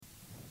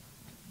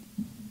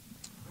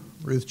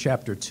Ruth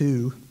chapter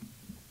 2,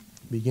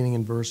 beginning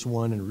in verse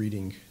 1 and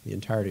reading the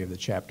entirety of the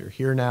chapter.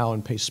 Hear now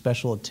and pay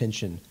special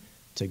attention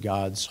to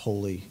God's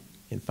holy,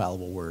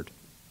 infallible word.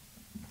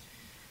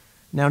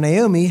 Now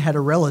Naomi had a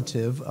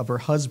relative of her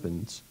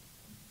husband's,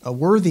 a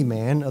worthy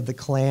man of the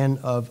clan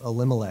of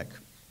Elimelech,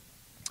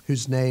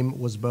 whose name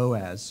was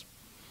Boaz.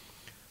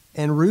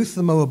 And Ruth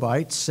the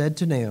Moabite said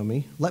to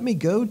Naomi, "Let me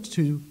go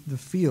to the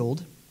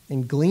field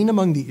and glean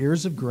among the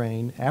ears of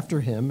grain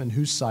after him in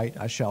whose sight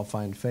I shall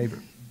find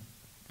favor."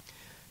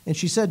 And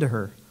she said to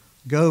her,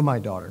 "Go, my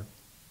daughter."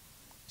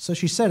 So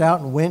she set out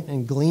and went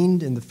and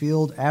gleaned in the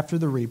field after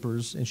the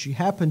reapers, and she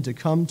happened to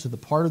come to the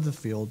part of the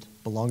field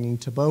belonging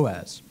to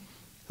Boaz,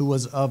 who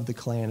was of the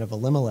clan of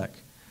Elimelech.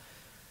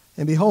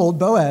 And behold,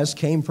 Boaz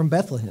came from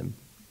Bethlehem.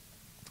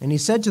 And he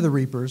said to the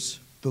reapers,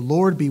 "The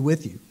Lord be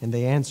with you." And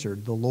they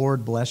answered, "The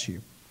Lord bless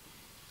you."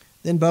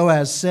 Then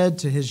Boaz said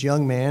to his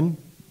young man,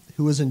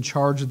 who was in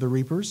charge of the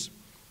reapers,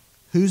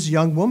 "Whose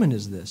young woman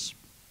is this?"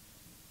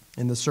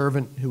 And the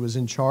servant who was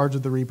in charge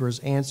of the reapers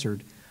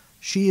answered,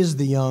 "She is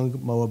the young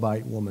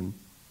Moabite woman,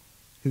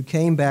 who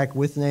came back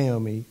with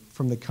Naomi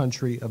from the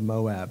country of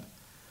Moab."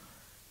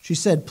 She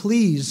said,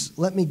 "Please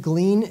let me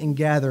glean and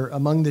gather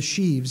among the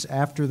sheaves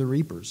after the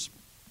reapers."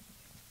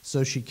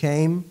 So she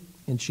came,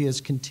 and she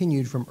has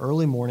continued from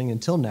early morning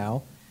until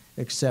now,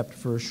 except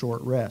for a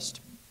short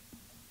rest.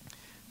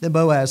 Then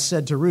Boaz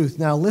said to Ruth,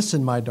 "Now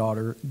listen, my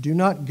daughter, do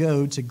not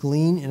go to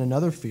glean in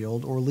another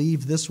field or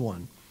leave this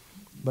one,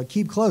 but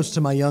keep close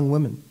to my young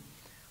women.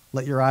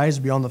 Let your eyes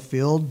be on the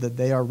field that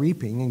they are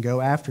reaping and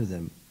go after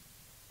them.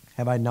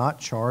 Have I not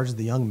charged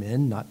the young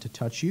men not to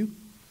touch you?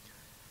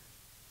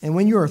 And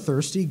when you are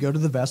thirsty, go to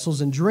the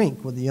vessels and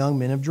drink what the young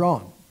men have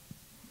drawn."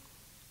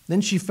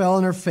 Then she fell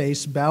on her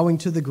face, bowing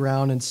to the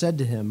ground, and said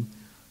to him,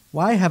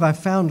 "Why have I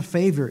found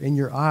favor in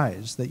your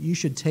eyes, that you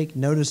should take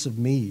notice of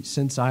me,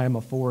 since I am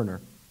a foreigner?"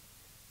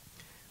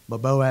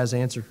 But Boaz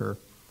answered her,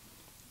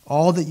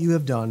 "All that you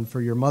have done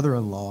for your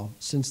mother-in-law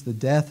since the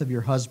death of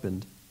your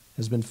husband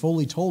has been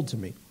fully told to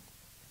me,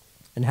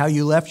 and how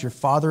you left your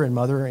father and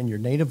mother and your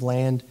native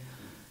land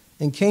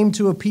and came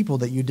to a people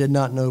that you did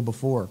not know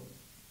before.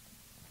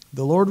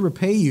 The Lord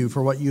repay you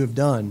for what you have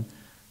done,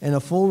 and a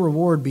full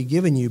reward be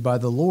given you by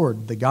the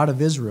Lord, the God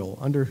of Israel,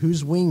 under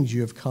whose wings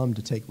you have come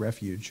to take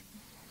refuge."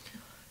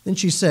 Then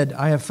she said,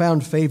 "I have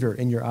found favor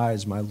in your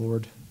eyes, my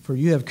Lord, for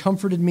you have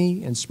comforted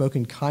me and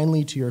spoken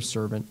kindly to your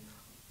servant,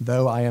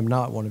 though I am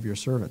not one of your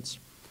servants."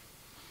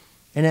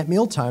 And at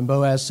mealtime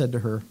Boaz said to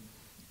her,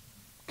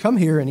 "Come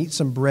here and eat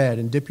some bread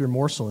and dip your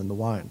morsel in the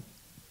wine."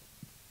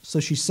 So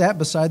she sat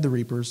beside the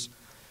reapers,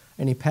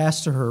 and he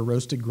passed to her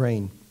roasted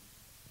grain.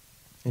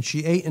 And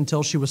she ate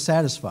until she was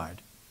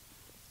satisfied,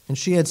 and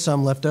she had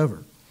some left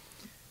over.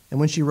 And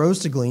when she rose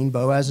to glean,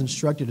 Boaz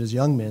instructed his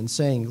young men,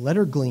 saying, "Let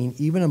her glean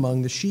even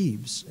among the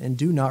sheaves, and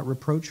do not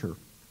reproach her.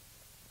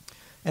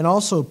 And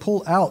also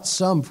pull out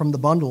some from the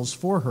bundles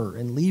for her,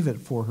 and leave it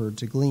for her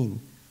to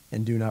glean,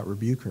 and do not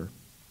rebuke her."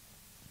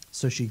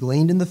 So she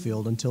gleaned in the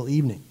field until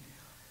evening.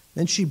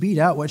 Then she beat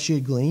out what she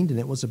had gleaned, and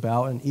it was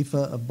about an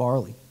ephah of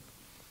barley.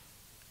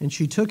 And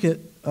she took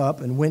it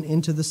up and went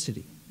into the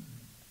city.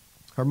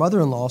 Her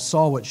mother-in-law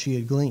saw what she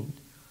had gleaned.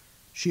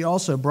 She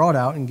also brought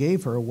out and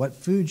gave her what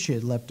food she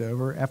had left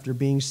over after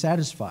being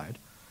satisfied.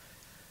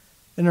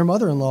 And her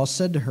mother-in-law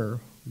said to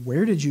her,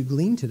 "Where did you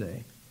glean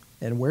today?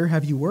 And where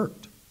have you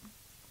worked?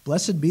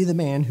 Blessed be the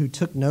man who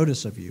took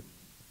notice of you."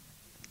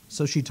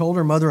 So she told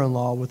her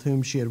mother-in-law with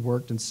whom she had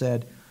worked and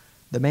said,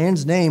 "The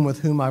man's name with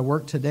whom I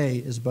work today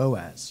is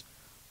Boaz."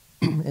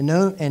 And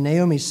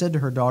Naomi said to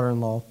her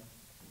daughter-in-law,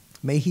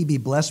 "May he be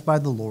blessed by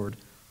the Lord,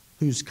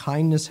 whose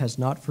kindness has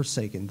not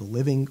forsaken the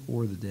living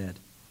or the dead."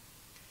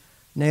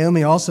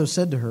 Naomi also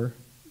said to her,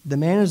 "The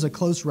man is a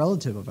close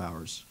relative of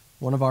ours,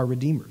 one of our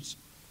redeemers."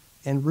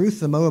 And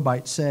Ruth the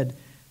Moabite said,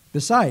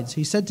 "Besides,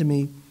 he said to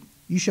me,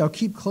 'You shall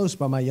keep close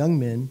by my young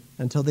men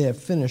until they have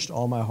finished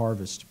all my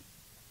harvest.'"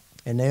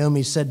 And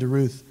Naomi said to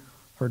Ruth,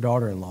 her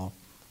daughter-in-law,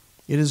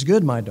 "It is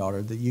good, my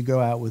daughter, that you go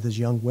out with his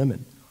young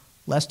women,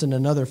 lest in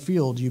another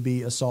field you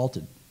be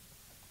assaulted."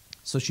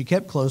 So she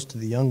kept close to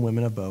the young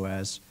women of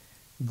Boaz,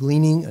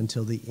 gleaning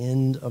until the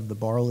end of the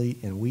barley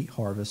and wheat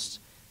harvest,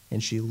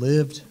 and she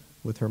lived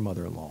with her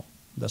mother-in-law.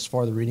 Thus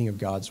far the reading of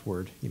God's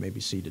word. You may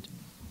be seated.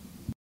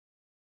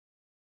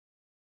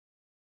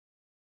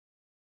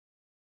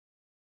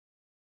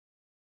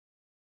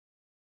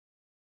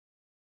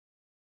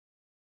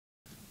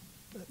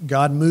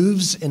 God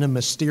moves in a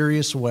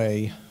mysterious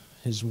way,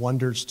 his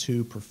wonders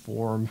to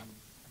perform.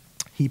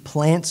 He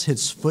plants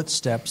his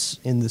footsteps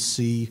in the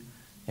sea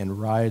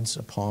and rides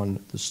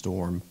upon the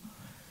storm.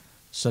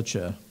 Such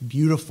a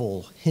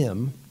beautiful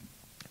hymn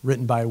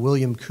written by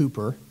William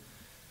Cowper.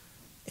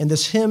 And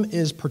this hymn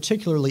is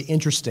particularly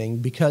interesting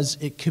because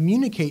it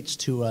communicates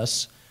to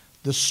us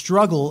the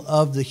struggle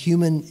of the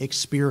human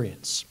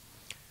experience.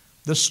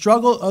 The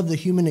struggle of the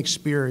human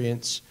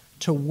experience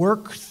to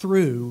work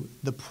through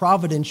the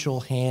providential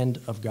hand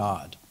of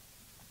God.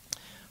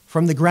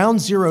 From the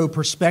ground zero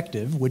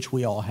perspective, which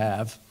we all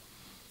have,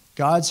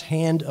 God's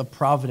hand of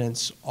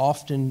providence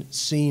often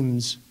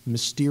seems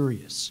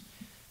mysterious.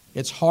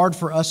 It's hard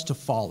for us to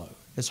follow.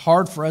 It's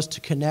hard for us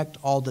to connect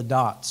all the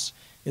dots.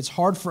 It's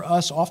hard for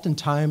us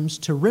oftentimes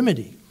to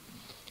remedy.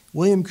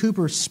 William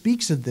Cooper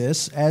speaks of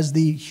this as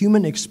the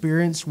human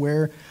experience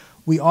where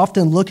we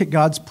often look at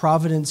God's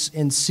providence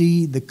and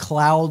see the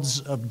clouds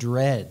of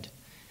dread.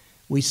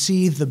 We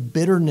see the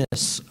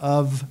bitterness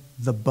of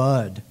the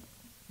bud.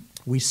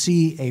 We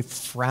see a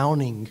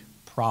frowning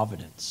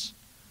providence.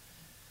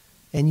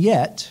 And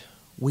yet,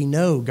 we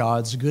know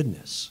God's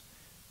goodness.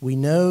 We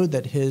know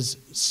that his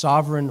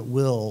sovereign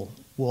will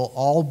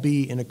all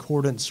be in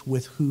accordance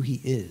with who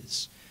he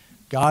is.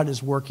 God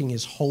is working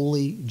his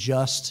holy,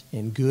 just,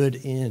 and good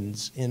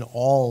ends in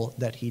all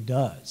that he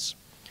does.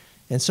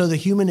 And so the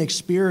human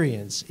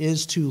experience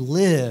is to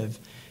live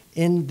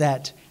in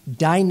that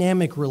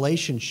dynamic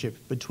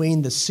relationship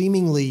between the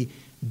seemingly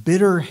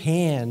bitter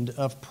hand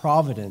of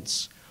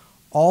providence,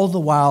 all the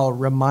while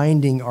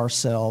reminding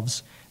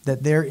ourselves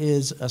that there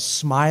is a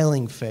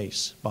smiling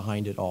face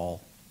behind it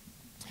all.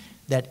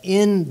 That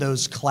in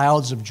those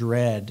clouds of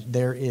dread,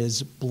 there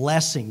is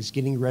blessings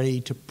getting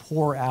ready to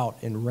pour out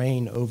and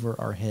rain over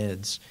our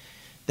heads.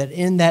 That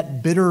in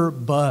that bitter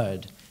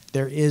bud,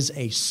 there is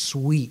a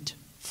sweet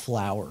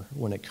flower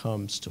when it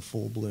comes to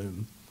full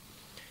bloom.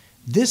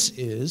 This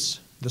is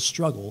the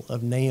struggle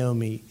of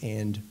Naomi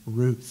and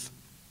Ruth.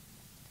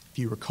 If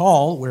you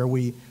recall where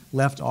we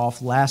left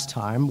off last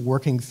time,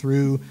 working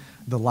through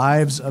the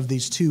lives of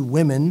these two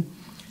women,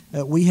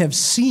 we have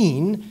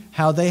seen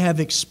how they have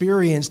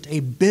experienced a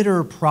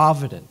bitter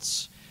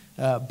providence.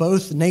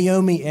 Both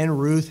Naomi and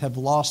Ruth have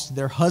lost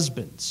their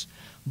husbands.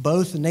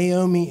 Both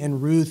Naomi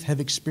and Ruth have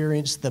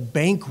experienced the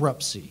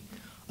bankruptcy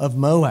of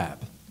Moab.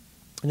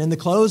 And in the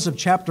close of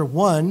chapter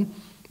 1,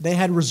 they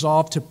had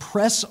resolved to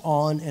press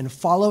on and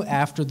follow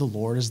after the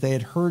Lord as they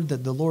had heard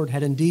that the Lord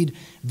had indeed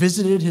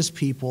visited his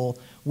people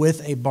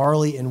with a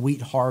barley and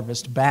wheat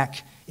harvest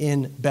back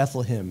in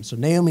Bethlehem. So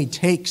Naomi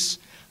takes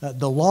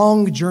the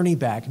long journey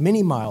back,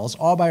 many miles,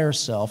 all by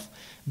herself,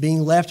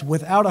 being left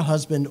without a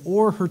husband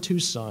or her two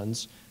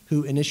sons,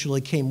 who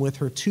initially came with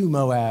her to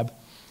Moab.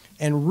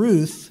 And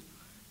Ruth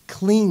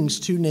clings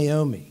to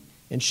Naomi,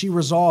 and she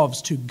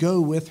resolves to go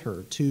with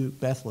her to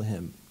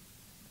Bethlehem.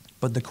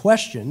 But the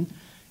question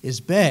is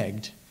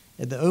begged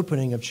at the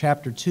opening of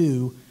chapter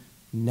 2,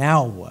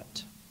 now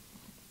what?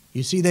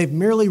 You see, they've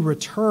merely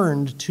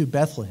returned to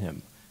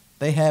Bethlehem.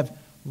 They have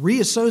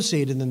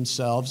reassociated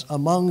themselves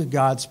among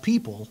God's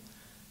people,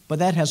 but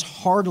that has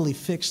hardly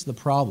fixed the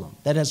problem.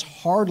 That has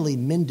hardly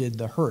mended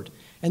the hurt.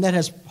 And that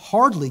has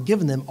hardly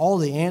given them all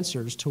the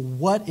answers to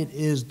what it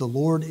is the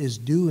Lord is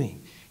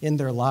doing in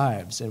their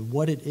lives and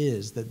what it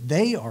is that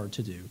they are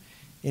to do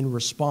in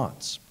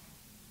response.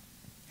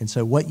 And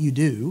so what you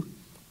do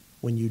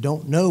when you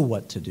don't know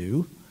what to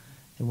do,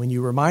 and when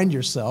you remind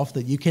yourself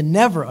that you can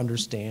never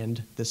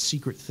understand the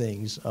secret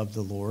things of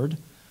the Lord,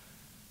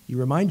 you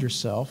remind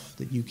yourself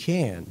that you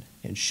can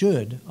and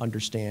should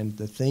understand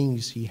the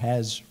things he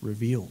has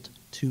revealed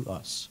to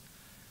us.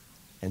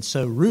 And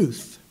so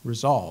Ruth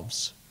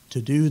resolves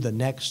to do the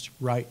next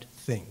right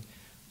thing,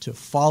 to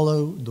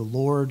follow the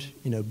Lord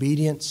in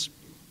obedience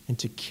and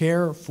to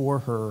care for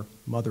her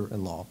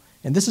mother-in-law.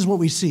 And this is what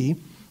we see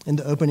in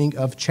the opening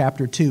of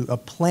chapter 2, a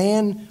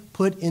plan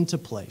put into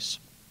place.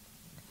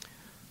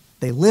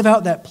 They live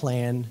out that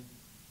plan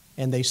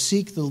and they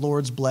seek the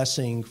Lord's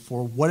blessing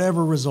for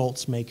whatever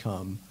results may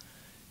come.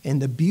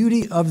 And the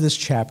beauty of this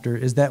chapter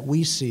is that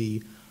we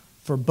see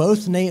for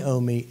both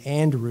Naomi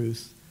and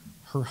Ruth,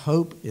 her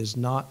hope is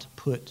not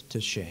put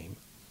to shame.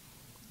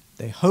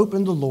 They hope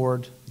in the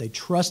Lord, they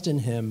trust in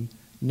him,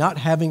 not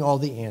having all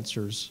the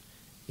answers.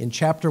 In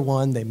chapter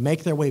 1, they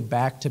make their way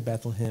back to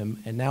Bethlehem,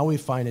 and now we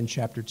find in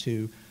chapter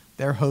 2,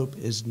 their hope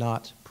is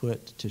not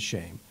put to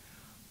shame.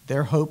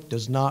 Their hope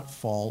does not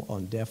fall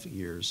on deaf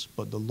ears,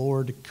 but the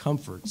Lord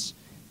comforts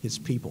his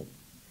people.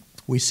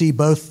 We see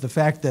both the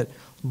fact that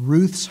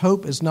Ruth's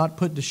hope is not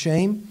put to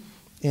shame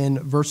in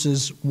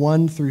verses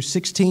 1 through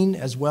 16,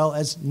 as well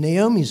as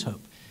Naomi's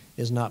hope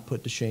is not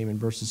put to shame in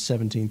verses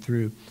 17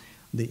 through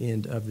the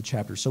end of the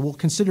chapter. So we'll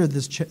consider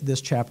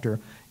this chapter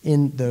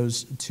in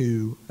those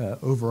two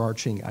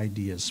overarching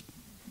ideas.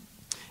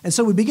 And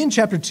so we begin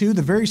chapter 2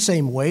 the very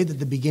same way that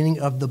the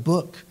beginning of the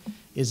book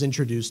is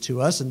introduced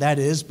to us, and that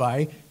is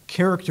by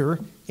character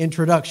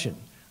introduction.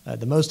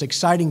 The most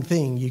exciting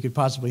thing you could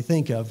possibly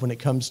think of when it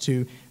comes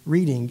to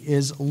reading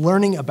is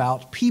learning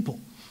about people.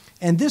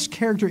 And this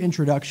character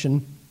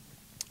introduction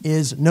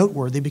is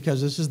noteworthy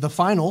because this is the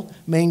final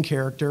main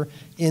character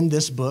in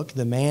this book,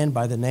 the man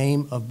by the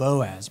name of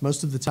Boaz.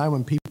 Most of the time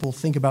when people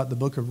think about the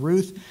book of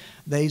Ruth,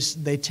 they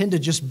tend to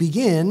just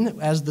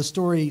begin as the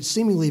story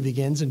seemingly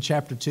begins in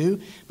chapter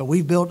 2, but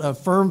we've built a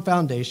firm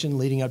foundation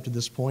leading up to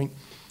this point.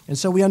 And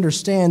so we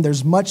understand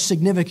there's much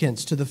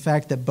significance to the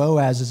fact that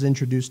Boaz is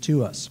introduced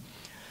to us.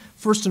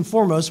 First and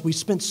foremost, we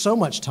spent so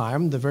much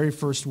time the very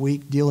first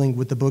week dealing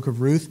with the book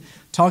of Ruth,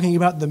 talking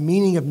about the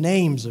meaning of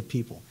names of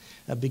people.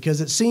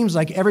 Because it seems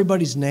like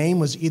everybody's name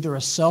was either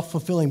a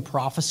self-fulfilling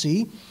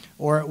prophecy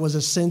or it was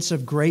a sense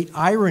of great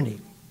irony.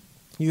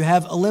 You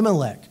have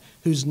Elimelech,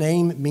 whose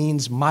name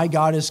means my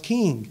God is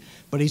king,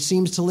 but he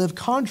seems to live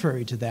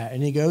contrary to that,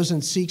 and he goes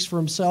and seeks for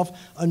himself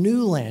a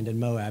new land in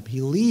Moab.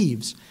 He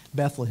leaves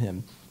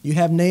Bethlehem. You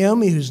have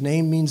Naomi, whose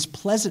name means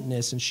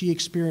pleasantness, and she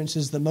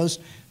experiences the most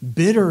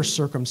bitter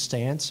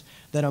circumstance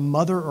that a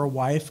mother or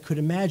wife could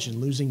imagine,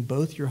 losing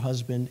both your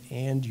husband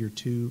and your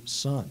 2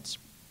 sons.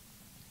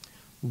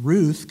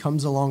 Ruth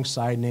comes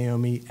alongside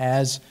Naomi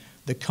as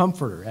the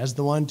comforter, as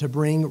the one to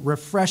bring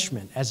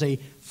refreshment, as a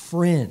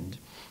friend.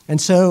 And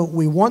so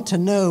we want to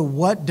know,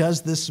 what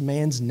does this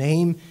man's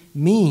name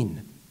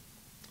mean?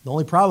 The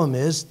only problem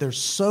is there's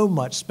so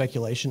much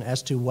speculation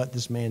as to what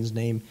this man's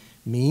name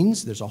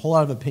means. There's a whole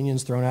lot of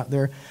opinions thrown out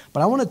there.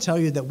 But I want to tell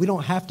you that we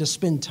don't have to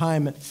spend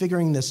time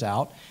figuring this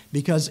out,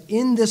 because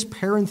in this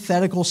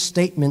parenthetical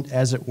statement,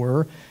 as it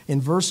were, in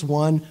verse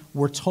 1,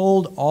 we're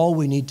told all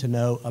we need to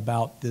know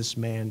about this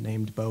man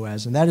named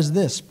Boaz, and that is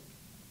this: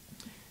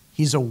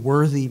 he's a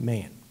worthy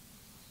man.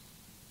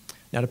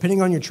 Now,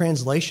 depending on your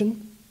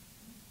translation,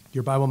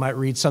 your Bible might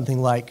read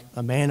something like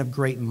a man of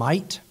great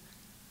might,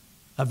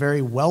 a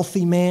very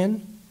wealthy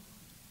man,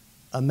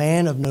 a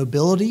man of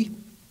nobility,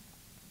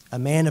 a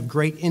man of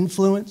great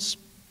influence.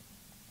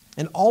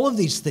 And all of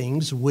these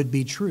things would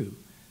be true,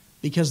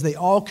 because they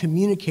all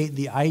communicate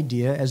the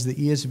idea, as the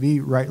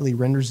ESV rightly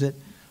renders it,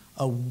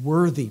 a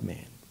worthy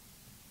man.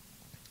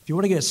 If you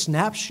want to get a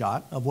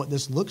snapshot of what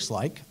this looks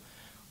like,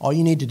 all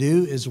you need to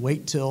do is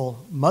wait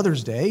till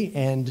Mother's Day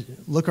and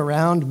look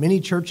around many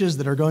churches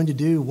that are going to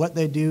do what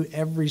they do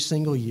every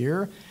single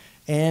year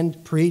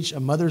and preach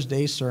a Mother's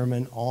Day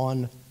sermon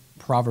on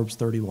Proverbs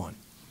 31,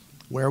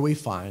 where we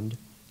find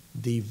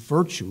the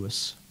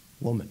virtuous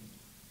woman.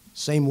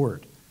 Same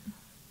word.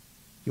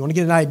 You want to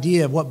get an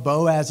idea of what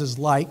Boaz is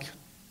like,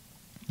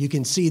 you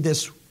can see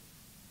this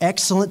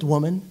excellent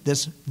woman,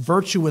 this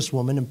virtuous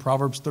woman in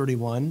Proverbs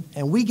 31,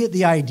 and we get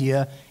the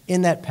idea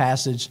in that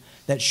passage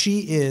that she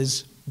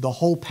is the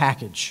whole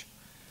package.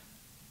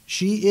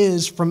 She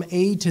is from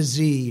A to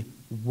Z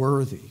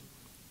worthy.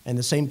 And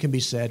the same can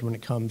be said when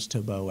it comes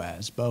to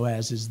Boaz.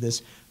 Boaz is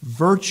this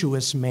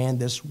virtuous man,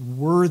 this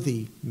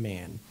worthy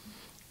man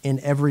in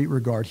every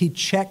regard. He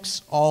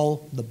checks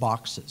all the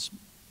boxes.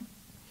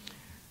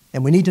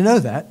 And we need to know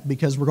that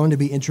because we're going to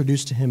be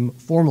introduced to him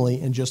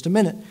formally in just a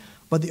minute.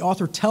 But the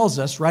author tells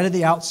us right at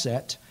the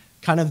outset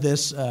kind of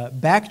this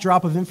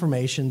backdrop of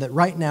information that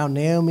right now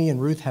Naomi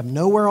and Ruth have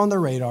nowhere on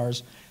their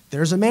radars.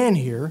 There's a man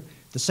here,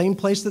 the same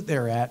place that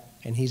they're at,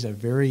 and he's a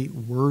very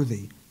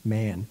worthy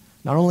man.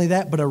 Not only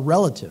that, but a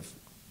relative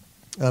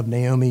of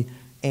Naomi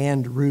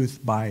and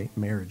Ruth by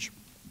marriage.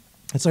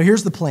 And so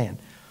here's the plan.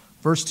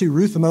 Verse 2,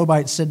 Ruth the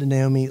Moabite said to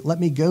Naomi, "Let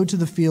me go to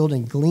the field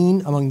and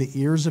glean among the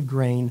ears of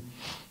grain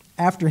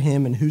after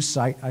him in whose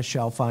sight I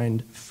shall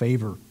find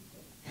favor."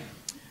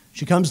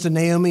 She comes to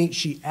Naomi.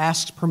 She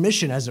asks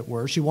permission, as it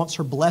were. She wants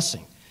her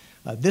blessing.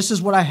 This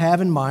is what I have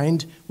in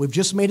mind. We've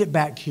just made it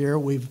back here.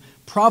 We've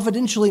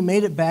providentially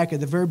made it back at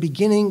the very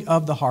beginning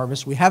of the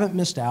harvest. We haven't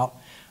missed out.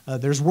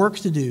 There's work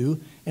to do,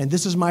 and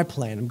this is my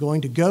plan. I'm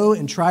going to go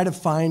and try to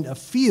find a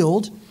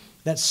field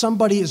that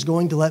somebody is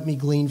going to let me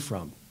glean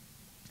from.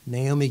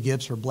 Naomi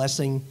gives her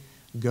blessing.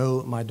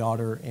 Go, my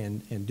daughter,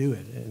 and do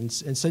it. And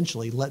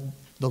essentially, let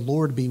the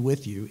Lord be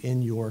with you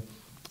in your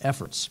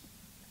efforts.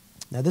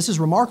 Now, this is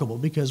remarkable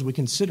because we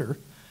consider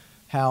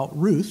how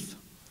Ruth,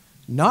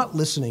 not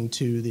listening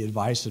to the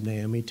advice of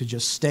Naomi to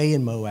just stay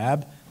in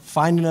Moab,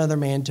 find another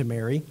man to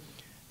marry,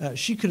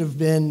 she could have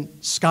been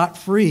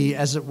scot-free,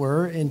 as it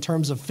were, in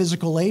terms of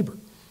physical labor.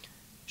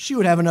 She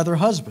would have another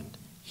husband.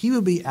 He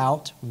would be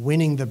out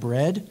winning the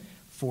bread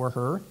for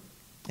her,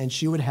 and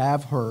she would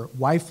have her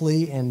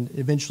wifely and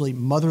eventually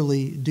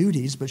motherly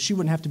duties, but she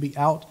wouldn't have to be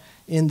out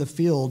in the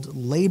field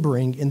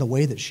laboring in the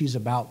way that she's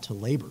about to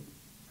labor.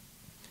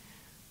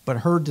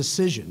 But her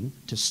decision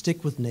to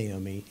stick with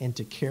Naomi and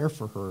to care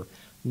for her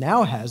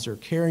now has her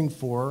caring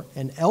for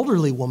an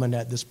elderly woman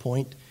at this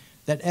point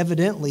that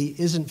evidently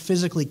isn't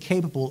physically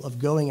capable of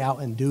going out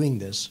and doing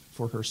this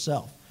for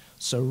herself.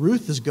 So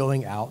Ruth is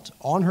going out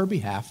on her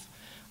behalf,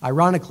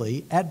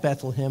 ironically, at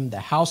Bethlehem,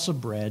 the house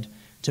of bread,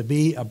 to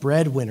be a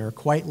breadwinner,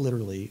 quite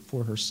literally,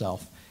 for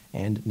herself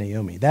and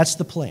Naomi. That's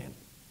the plan.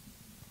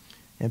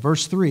 In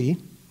verse 3,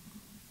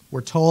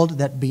 we're told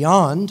that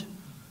beyond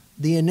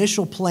the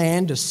initial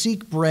plan to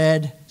seek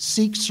bread,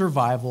 seek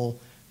survival,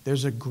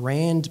 there's a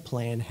grand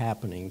plan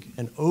happening,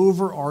 an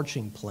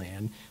overarching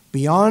plan.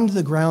 Beyond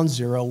the ground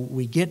zero,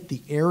 we get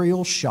the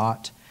aerial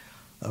shot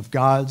of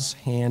God's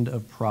hand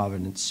of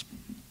providence.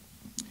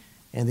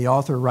 And the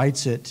author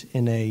writes it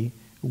in a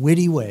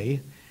witty way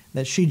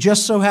that she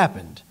just so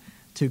happened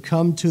to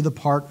come to the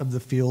part of the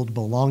field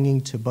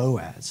belonging to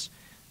Boaz,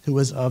 who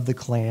was of the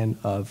clan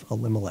of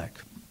Elimelech.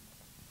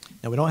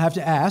 Now, we don't have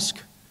to ask,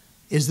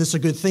 is this a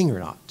good thing or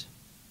not?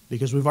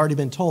 Because we've already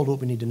been told what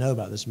we need to know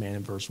about this man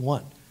in verse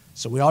 1.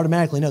 So we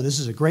automatically know this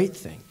is a great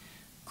thing.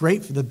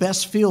 Great for the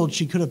best field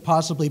she could have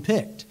possibly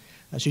picked.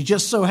 She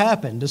just so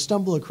happened to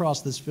stumble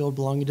across this field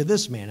belonging to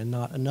this man and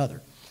not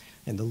another.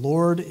 And the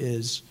Lord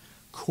is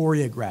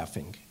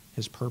choreographing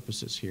his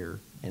purposes here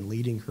and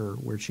leading her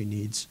where she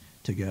needs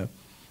to go.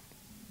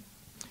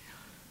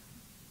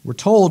 We're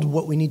told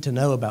what we need to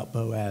know about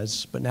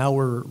Boaz, but now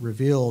we're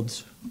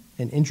revealed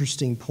an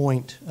interesting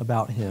point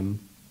about him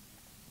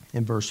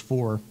in verse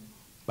 4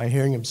 by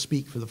hearing him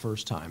speak for the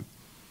first time.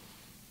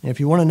 And if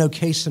you want to know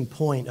case in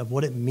point of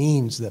what it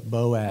means that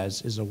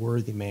Boaz is a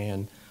worthy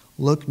man,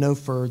 look no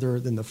further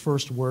than the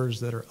first words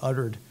that are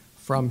uttered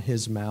from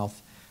his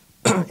mouth.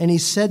 And he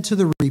said to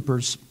the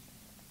reapers,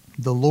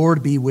 "The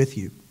Lord be with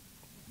you."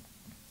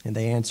 And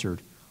they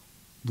answered,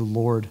 "The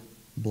Lord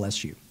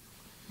bless you."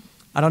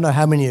 I don't know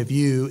how many of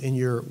you in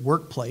your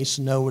workplace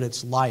know what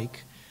it's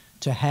like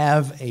to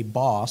have a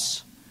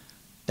boss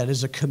that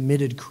is a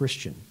committed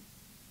Christian.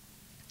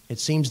 It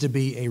seems to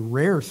be a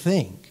rare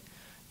thing.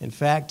 In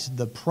fact,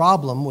 the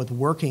problem with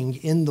working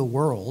in the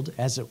world,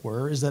 as it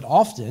were, is that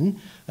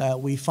often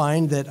we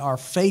find that our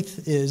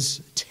faith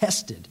is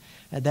tested,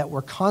 and that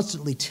we're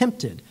constantly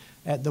tempted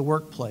at the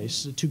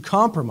workplace to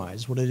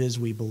compromise what it is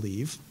we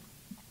believe.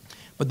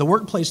 But the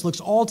workplace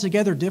looks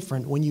altogether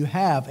different when you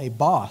have a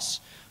boss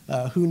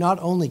who not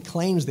only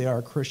claims they are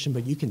a Christian,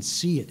 but you can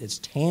see it. It's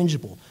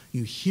tangible.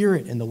 You hear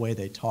it in the way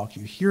they talk.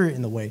 You hear it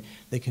in the way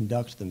they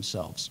conduct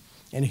themselves.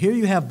 And here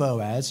you have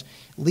Boaz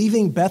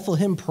leaving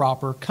Bethlehem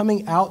proper,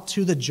 coming out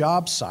to the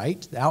job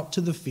site, out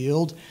to the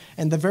field,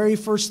 and the very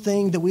first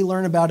thing that we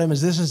learn about him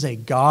is this is a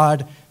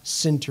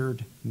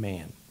God-centered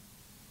man.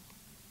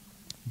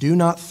 Do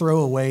not throw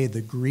away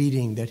the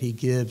greeting that he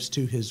gives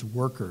to his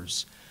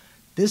workers.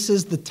 This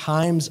is the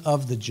times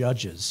of the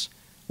judges,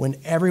 when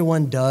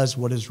everyone does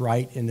what is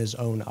right in his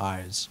own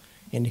eyes.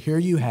 And here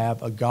you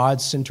have a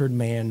God-centered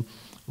man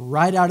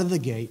right out of the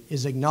gate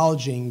is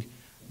acknowledging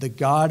the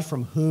God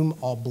from whom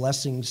all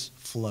blessings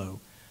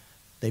flow.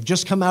 They've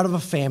just come out of a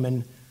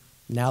famine.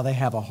 Now they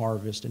have a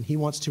harvest. And he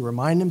wants to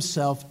remind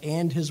himself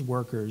and his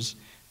workers,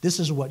 this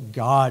is what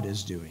God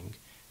is doing.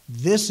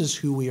 This is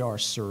who we are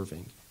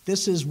serving.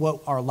 This is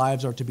what our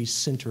lives are to be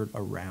centered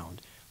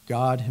around.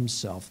 God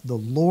himself. The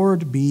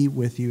Lord be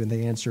with you. And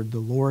they answered, the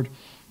Lord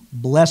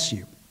bless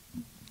you.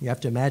 You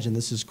have to imagine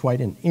this is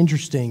quite an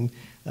interesting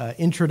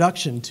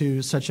introduction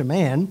to such a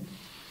man.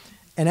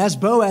 And as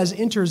Boaz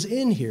enters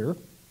in here,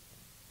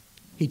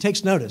 he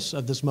takes notice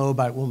of this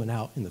Moabite woman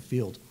out in the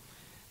field.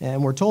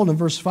 And we're told in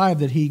verse 5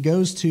 that he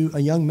goes to a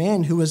young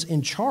man who was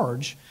in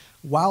charge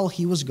while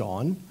he was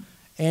gone.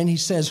 And he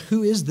says,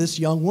 who is this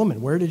young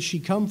woman? Where did she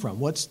come from?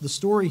 What's the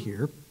story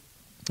here?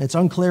 It's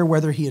unclear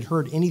whether he had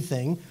heard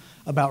anything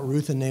about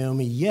Ruth and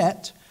Naomi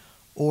yet,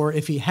 or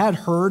if he had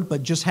heard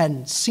but just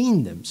hadn't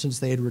seen them since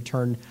they had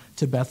returned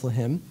to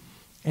Bethlehem.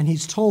 And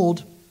he's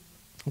told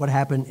what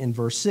happened in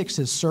verse 6.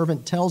 His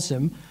servant tells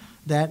him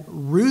that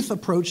Ruth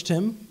approached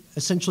him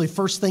essentially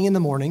first thing in the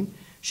morning.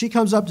 She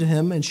comes up to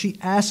him and she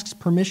asks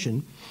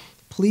permission.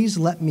 Please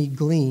let me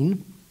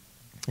glean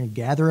and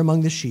gather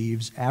among the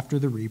sheaves after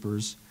the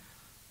reapers.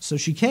 So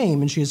she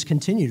came, and she has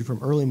continued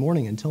from early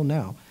morning until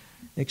now,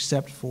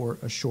 except for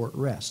a short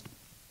rest.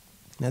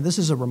 Now, this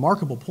is a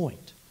remarkable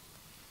point.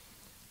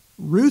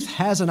 Ruth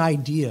has an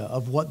idea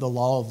of what the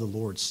law of the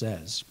Lord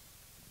says.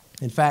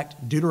 In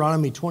fact,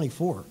 Deuteronomy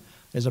 24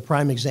 is a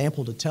prime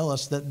example to tell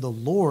us that the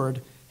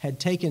Lord had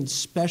taken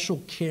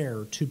special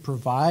care to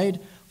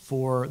provide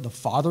for the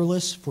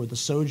fatherless, for the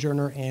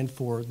sojourner, and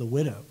for the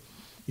widow.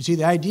 You see,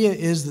 the idea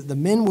is that the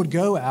men would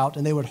go out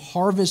and they would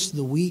harvest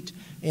the wheat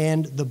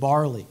and the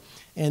barley.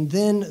 And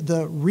then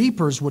the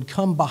reapers would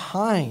come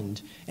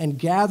behind and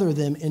gather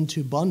them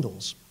into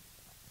bundles.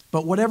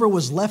 But whatever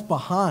was left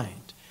behind,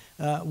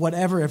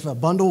 if a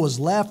bundle was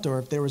left or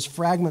if there was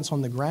fragments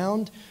on the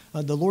ground,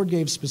 the Lord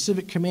gave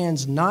specific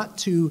commands not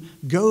to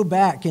go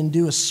back and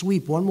do a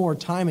sweep one more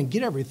time and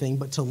get everything,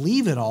 but to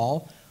leave it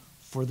all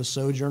for the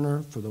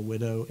sojourner, for the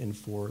widow, and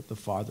for the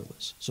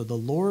fatherless. So the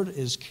Lord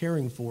is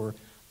caring for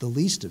the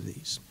least of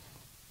these.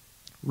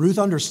 Ruth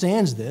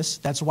understands this.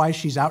 That's why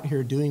she's out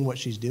here doing what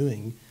she's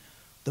doing.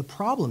 The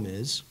problem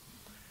is,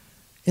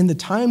 in the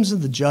times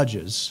of the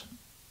judges,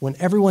 when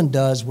everyone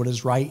does what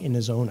is right in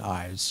his own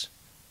eyes,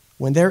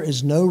 when there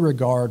is no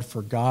regard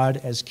for God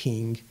as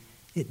king,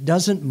 it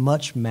doesn't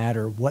much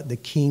matter what the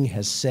king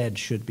has said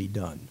should be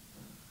done.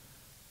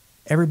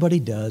 Everybody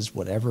does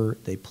whatever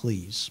they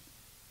please.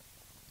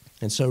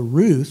 And so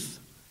Ruth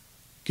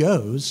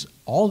goes,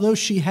 although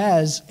she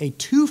has a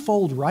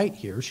twofold right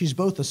here, she's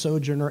both a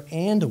sojourner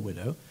and a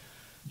widow,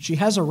 she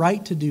has a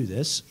right to do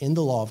this in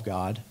the law of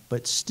God,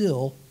 but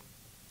still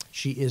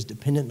she is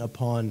dependent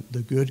upon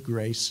the good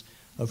grace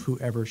of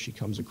whoever she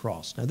comes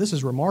across. Now, this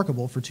is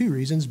remarkable for two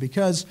reasons,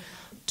 because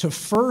to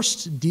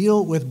first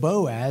deal with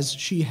Boaz,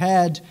 she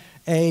had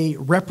a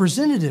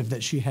representative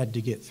that she had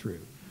to get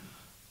through.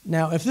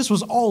 Now, if this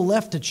was all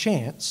left to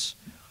chance,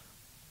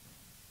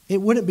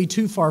 it wouldn't be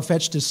too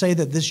far-fetched to say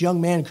that this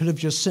young man could have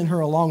just sent her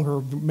along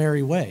her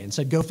merry way and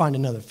said, go find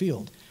another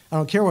field. I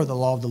don't care what the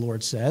law of the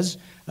Lord says.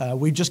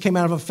 We just came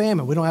out of a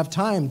famine. We don't have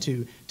time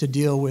to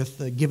deal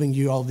with giving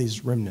you all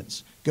these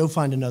remnants. Go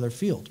find another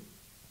field.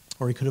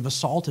 Or he could have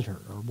assaulted her,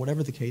 or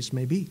whatever the case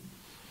may be.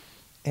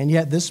 And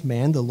yet this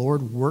man, the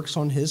Lord works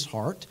on his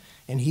heart,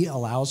 and he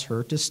allows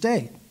her to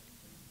stay.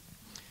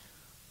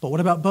 But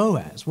what about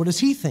Boaz? What does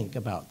he think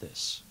about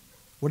this?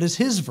 What is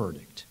his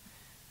verdict?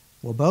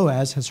 Well,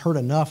 Boaz has heard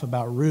enough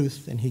about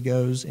Ruth, and he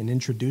goes and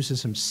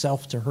introduces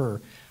himself to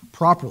her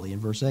properly in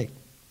verse 8.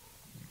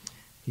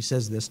 He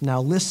says this,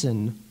 "Now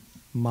listen,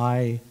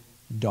 my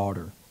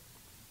daughter."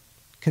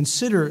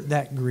 Consider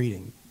that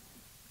greeting.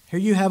 Here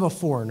you have a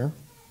foreigner,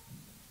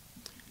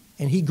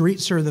 and he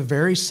greets her the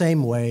very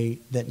same way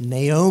that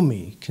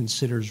Naomi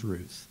considers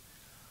Ruth.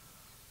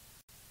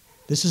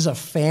 This is a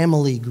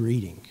family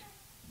greeting.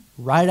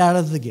 Right out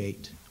of the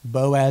gate,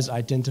 Boaz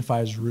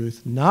identifies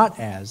Ruth not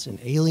as an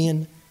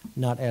alien,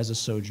 not as a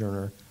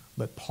sojourner,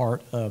 but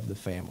part of the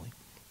family.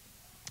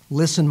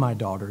 "Listen, my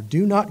daughter,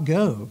 do not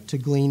go to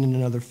glean in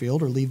another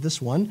field or leave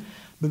this one,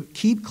 but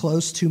keep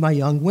close to my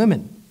young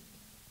women."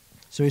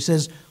 So he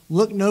says,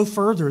 look no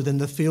further than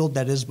the field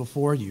that is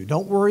before you.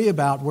 Don't worry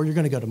about where you're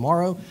going to go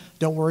tomorrow.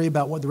 Don't worry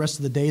about what the rest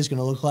of the day is going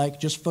to look like.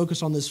 Just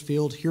focus on this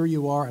field. Here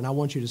you are, and I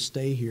want you to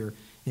stay here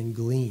and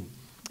glean.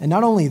 And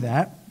not only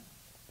that,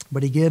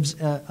 but he gives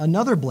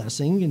another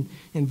blessing.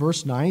 In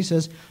verse 9, he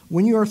says,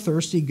 "When you are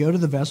thirsty, go to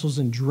the vessels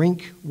and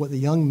drink what the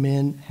young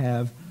men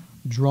have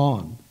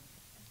drawn."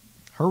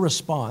 Her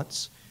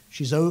response,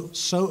 she's so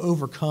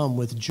overcome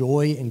with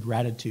joy and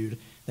gratitude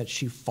that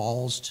she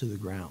falls to the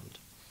ground.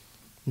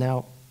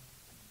 Now,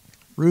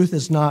 Ruth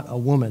is not a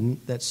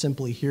woman that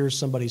simply hears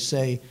somebody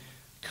say,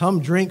 "Come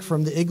drink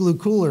from the igloo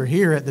cooler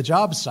here at the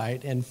job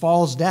site," and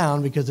falls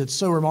down because it's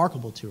so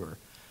remarkable to her.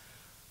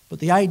 But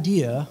the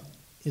idea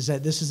is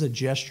that this is a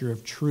gesture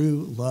of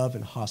true love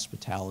and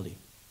hospitality.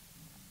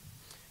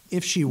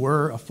 If she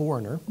were a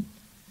foreigner,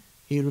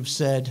 he would have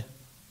said,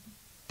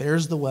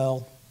 "There's the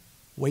well.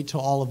 Wait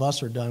till all of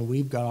us are done.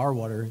 We've got our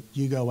water.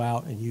 You go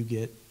out and you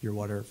get your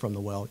water from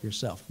the well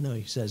yourself." No,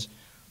 he says,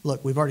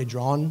 "Look, we've already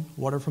drawn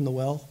water from the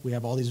well. We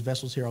have all these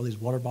vessels here, all these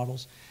water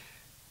bottles.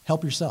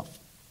 Help yourself.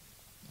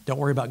 Don't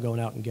worry about going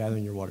out and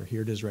gathering your water.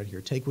 Here it is right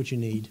here. Take what you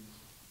need."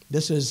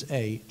 This is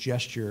a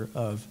gesture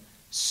of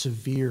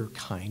severe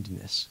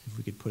kindness, if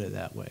we could put it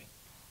that way.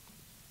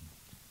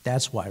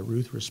 That's why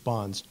Ruth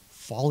responds,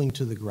 falling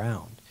to the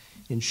ground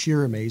in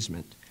sheer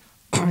amazement.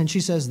 And she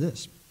says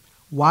this,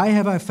 "Why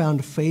have I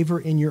found favor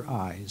in your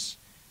eyes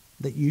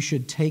that you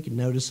should take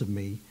notice of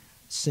me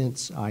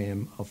since I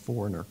am a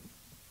foreigner?"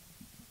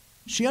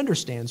 She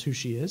understands who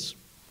she is.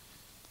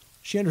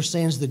 She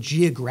understands the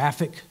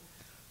geographic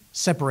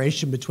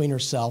separation between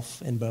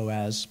herself and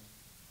Boaz.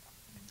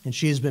 And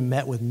she has been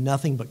met with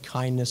nothing but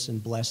kindness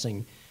and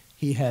blessing.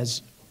 He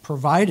has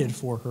provided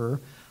for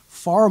her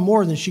far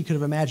more than she could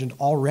have imagined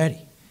already.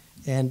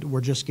 And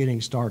we're just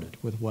getting started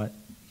with what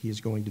he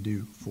is going to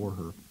do for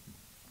her.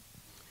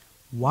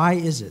 Why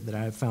is it that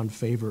I have found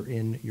favor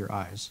in your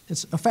eyes?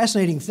 It's a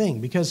fascinating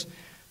thing because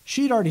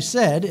she'd already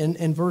said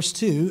in verse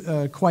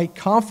 2 quite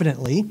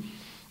confidently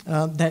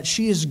that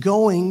she is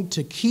going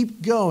to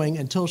keep going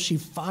until she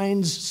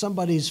finds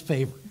somebody's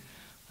favor.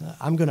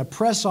 I'm going to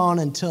press on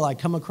until I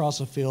come across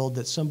a field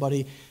that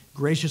somebody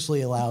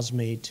graciously allows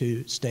me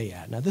to stay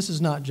at. Now, this is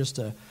not just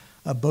a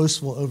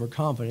boastful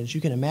overconfidence.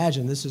 You can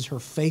imagine this is her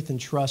faith and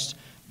trust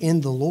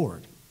in the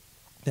Lord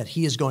that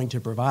he is going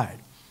to provide.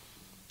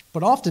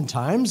 But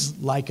oftentimes,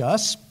 like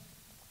us,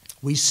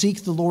 we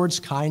seek the Lord's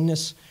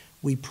kindness,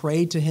 we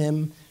pray to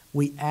him,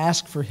 we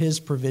ask for his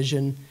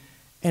provision,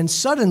 and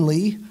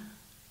suddenly,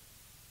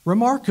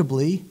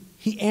 remarkably,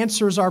 he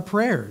answers our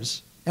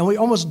prayers, and we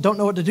almost don't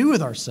know what to do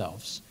with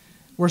ourselves.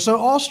 We're so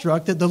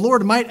awestruck that the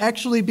Lord might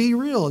actually be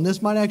real, and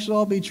this might actually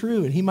all be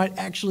true, and he might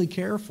actually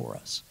care for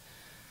us.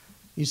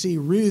 You see,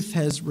 Ruth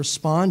has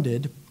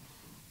responded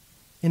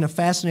in a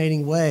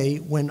fascinating way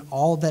when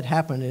all that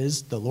happened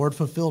is the Lord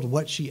fulfilled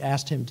what she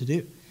asked him to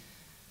do.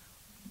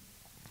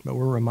 But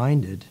we're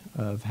reminded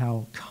of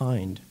how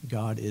kind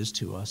God is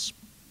to us,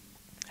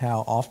 how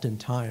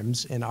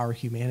oftentimes in our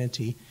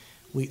humanity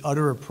we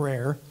utter a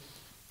prayer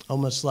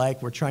almost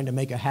like we're trying to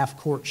make a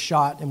half-court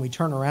shot, and we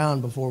turn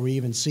around before we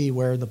even see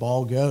where the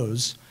ball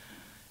goes,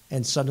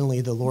 and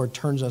suddenly the Lord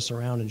turns us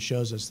around and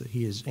shows us that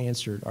he has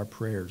answered our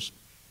prayers.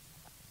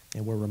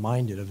 And we're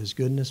reminded of his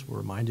goodness, we're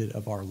reminded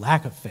of our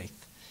lack of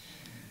faith.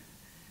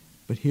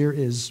 But here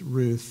is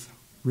Ruth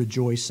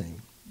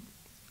rejoicing.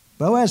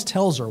 Boaz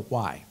tells her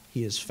why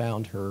he has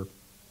found her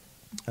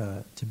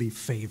to be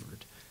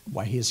favored,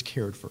 why he has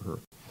cared for her.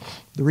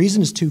 The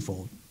reason is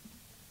twofold.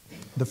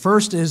 The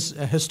first is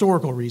a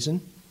historical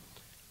reason.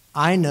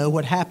 I know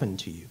what happened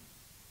to you.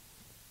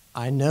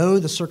 I know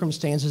the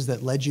circumstances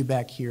that led you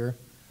back here.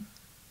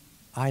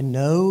 I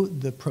know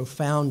the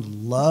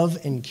profound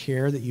love and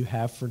care that you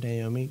have for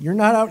Naomi. You're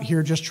not out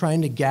here just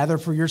trying to gather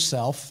for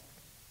yourself.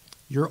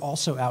 You're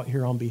also out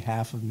here on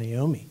behalf of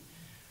Naomi,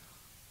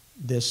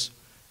 this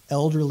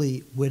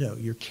elderly widow.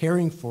 You're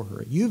caring for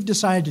her. You've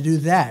decided to do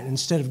that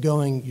instead of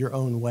going your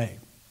own way.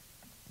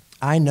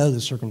 I know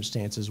the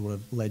circumstances would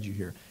have led you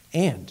here.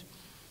 And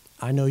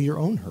I know your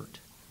own hurt.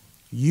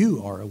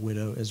 You are a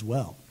widow as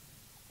well.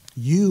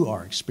 You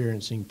are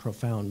experiencing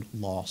profound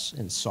loss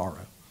and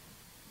sorrow.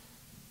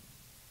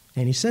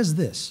 And he says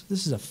this.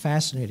 This is a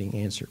fascinating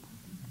answer.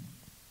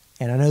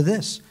 And I know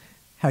this,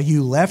 how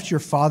you left your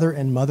father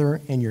and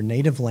mother and your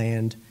native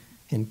land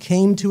and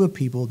came to a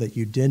people that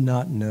you did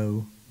not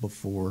know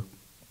before.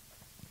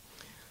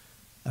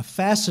 a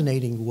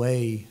fascinating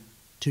way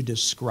to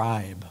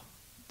describe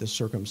the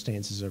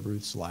circumstances of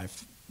Ruth's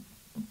life.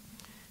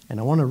 And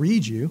I want to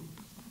read you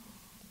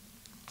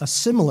a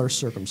similar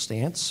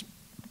circumstance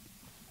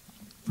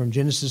from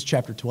Genesis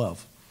chapter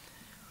 12.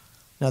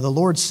 Now the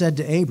Lord said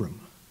to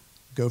Abram,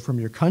 "Go from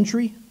your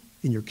country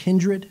and your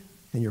kindred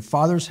and your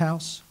father's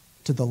house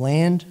to the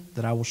land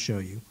that I will show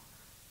you.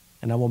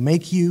 And I will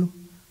make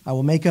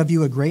of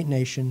you a great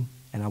nation,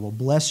 and I will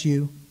bless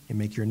you and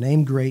make your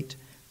name great,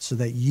 so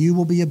that you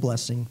will be a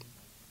blessing.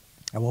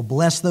 I will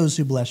bless those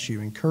who bless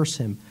you and curse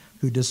him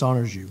who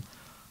dishonors you.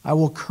 I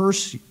will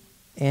curse you,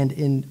 and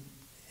him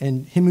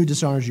who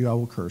dishonors you I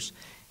will curse.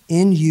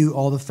 In you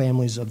all the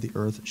families of the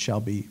earth shall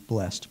be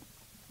blessed."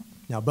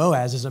 Now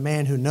Boaz is a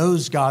man who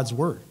knows God's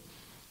word.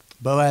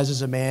 Boaz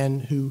is a man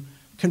who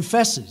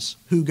confesses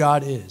who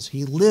God is.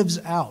 He lives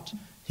out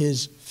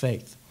his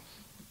faith.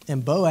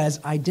 And Boaz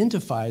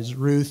identifies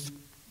Ruth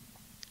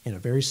in a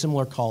very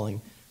similar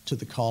calling to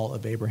the call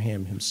of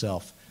Abraham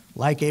himself.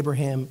 Like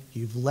Abraham,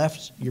 you've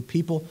left your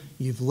people,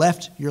 you've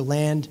left your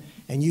land,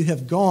 and you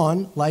have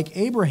gone, like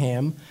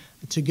Abraham,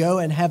 to go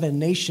and have a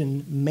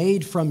nation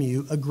made from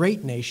you, a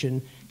great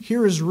nation.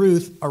 Here is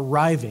Ruth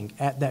arriving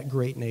at that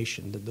great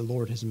nation that the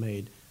Lord has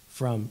made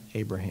from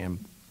Abraham.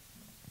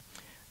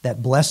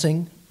 That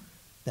blessing,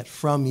 that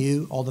from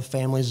you all the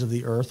families of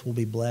the earth will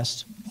be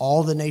blessed.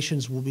 All the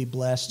nations will be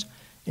blessed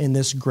in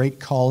this great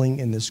calling,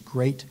 in this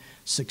great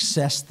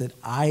success that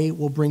I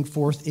will bring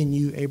forth in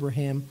you,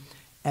 Abraham.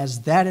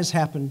 As that has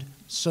happened,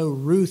 so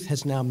Ruth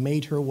has now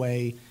made her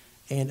way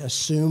and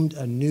assumed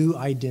a new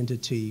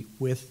identity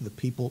with the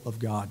people of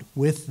God,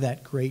 with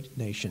that great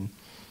nation.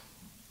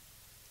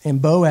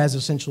 And Boaz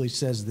essentially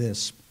says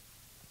this: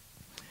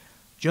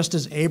 just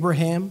as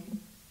Abraham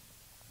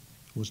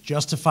was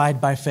justified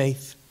by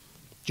faith,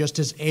 just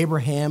as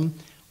Abraham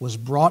was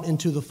brought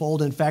into the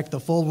fold, in fact, the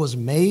fold was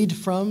made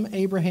from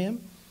Abraham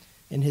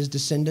and his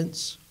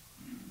descendants,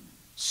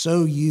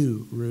 so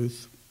you,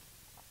 Ruth,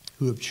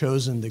 who have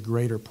chosen the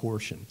greater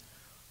portion,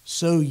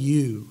 so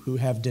you who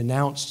have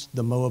denounced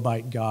the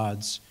Moabite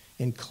gods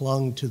and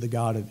clung to the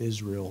God of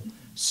Israel,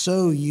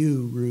 so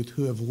you, Ruth,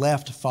 who have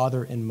left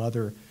father and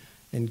mother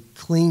and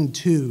cling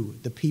to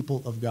the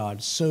people of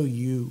God, so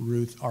you,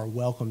 Ruth, are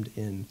welcomed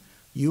in.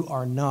 You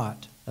are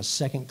not a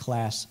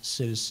second-class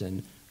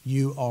citizen.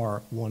 You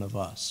are one of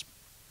us.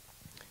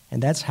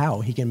 And that's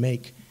how he can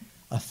make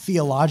a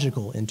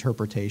theological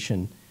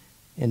interpretation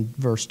in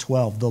verse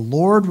 12. The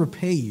Lord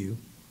repay you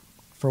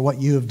for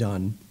what you have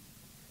done,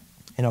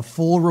 and a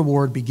full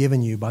reward be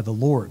given you by the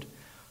Lord,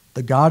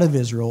 the God of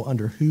Israel,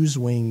 under whose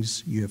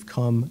wings you have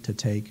come to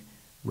take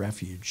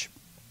refuge.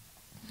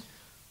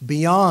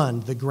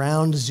 Beyond the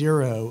ground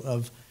zero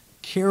of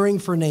caring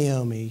for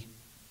Naomi,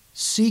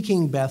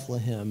 seeking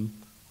Bethlehem,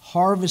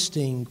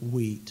 harvesting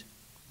wheat,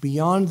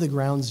 beyond the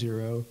ground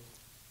zero,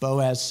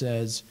 Boaz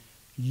says,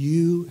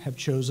 you have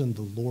chosen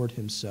the Lord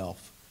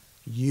himself.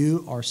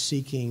 You are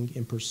seeking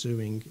and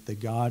pursuing the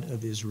God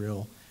of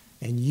Israel,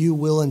 and you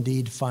will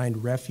indeed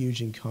find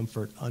refuge and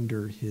comfort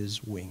under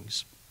his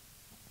wings.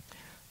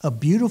 A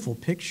beautiful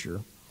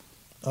picture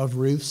of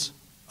Ruth's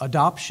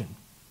adoption.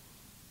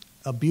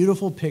 A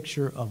beautiful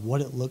picture of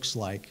what it looks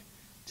like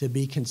to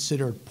be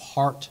considered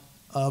part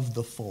of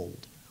the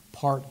fold,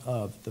 part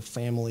of the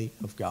family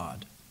of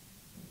God.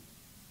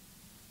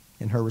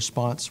 In her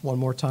response, one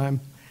more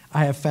time,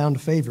 I have found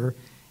favor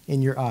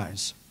in your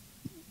eyes.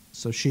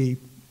 So she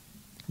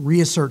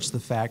reasserts the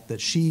fact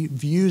that she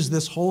views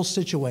this whole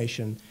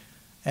situation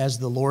as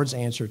the Lord's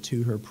answer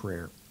to her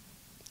prayer,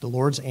 the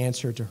Lord's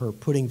answer to her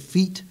putting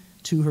feet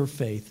to her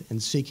faith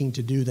and seeking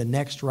to do the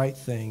next right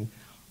thing,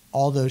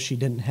 although she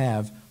didn't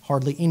have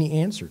hardly any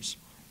answers.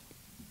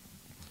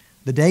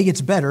 The day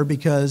gets better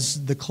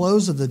because the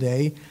close of the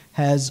day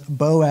has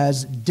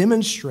Boaz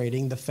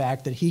demonstrating the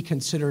fact that he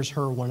considers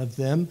her one of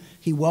them.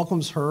 He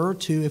welcomes her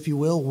to, if you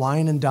will,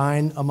 wine and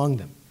dine among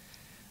them.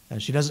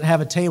 She doesn't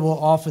have a table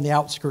off in the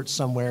outskirts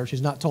somewhere.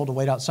 She's not told to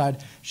wait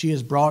outside. She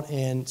is brought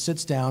in,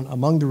 sits down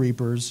among the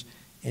reapers,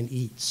 and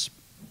eats.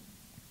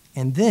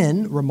 And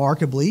then,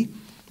 remarkably,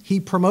 he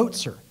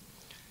promotes her.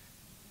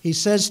 He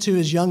says to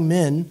his young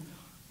men,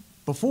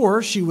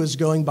 before she was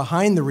going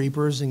behind the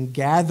reapers and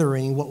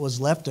gathering what was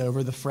left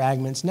over, the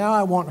fragments, now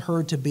I want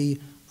her to be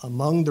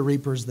among the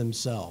reapers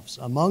themselves,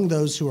 among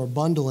those who are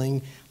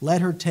bundling.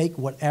 Let her take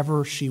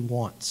whatever she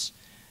wants.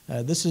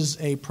 This is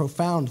a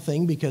profound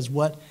thing because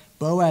what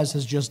Boaz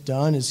has just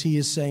done is he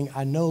is saying,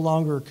 I no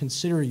longer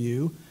consider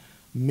you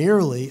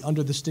merely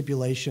under the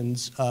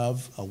stipulations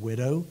of a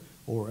widow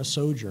or a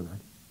sojourner,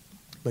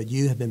 but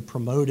you have been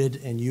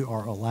promoted and you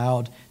are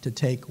allowed to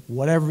take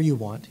whatever you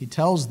want. He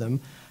tells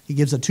them, he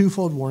gives a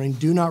twofold warning,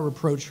 do not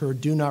reproach her,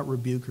 do not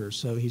rebuke her.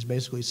 So he's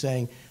basically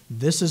saying,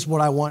 this is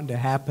what I want to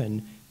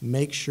happen,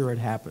 make sure it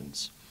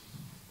happens.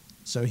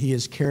 So he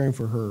is caring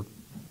for her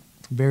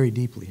very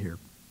deeply here.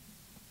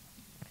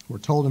 We're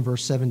told in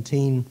verse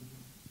 17,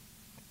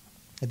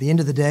 at the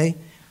end of the day,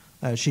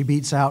 she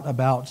beats out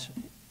about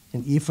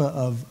an ephah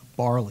of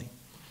barley.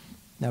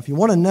 Now, if you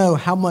want to know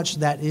how much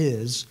that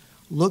is,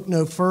 look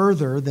no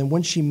further than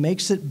when she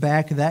makes it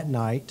back that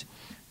night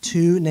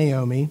to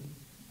Naomi.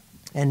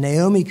 And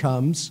Naomi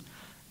comes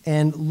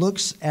and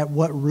looks at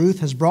what Ruth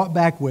has brought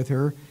back with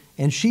her.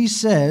 And she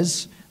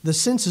says, the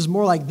sense is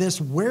more like this: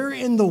 where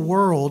in the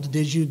world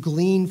did you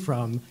glean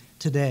from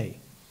today?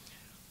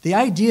 The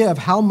idea of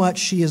how much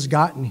she has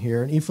gotten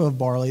here, an ephah of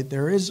barley,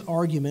 there is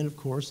argument, of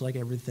course, like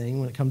everything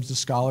when it comes to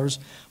scholars,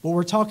 but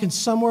we're talking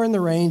somewhere in the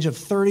range of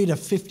 30 to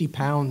 50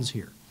 pounds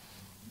here.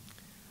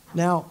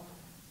 Now,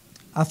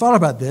 I thought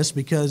about this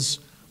because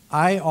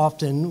I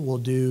often will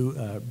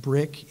do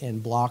brick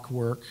and block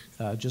work,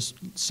 just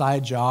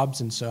side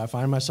jobs, and so I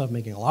find myself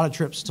making a lot of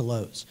trips to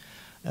Lowe's.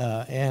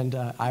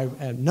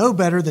 I know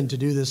better than to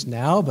do this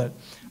now, but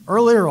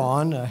earlier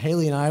on,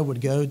 Haley and I would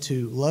go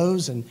to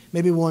Lowe's, and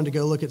maybe we wanted to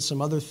go look at some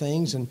other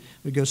things, and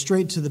we'd go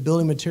straight to the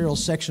building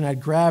materials section.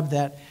 I'd grab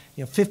that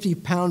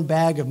 50-pound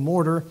bag of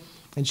mortar,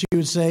 and she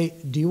would say,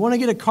 "Do you want to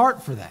get a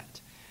cart for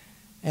that?"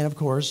 And of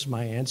course,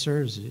 my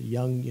answer is a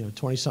young,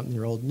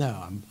 20-something-year-old,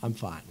 "No, I'm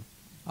fine.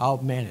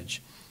 I'll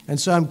manage." And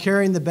so I'm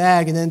carrying the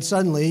bag, and then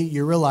suddenly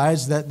you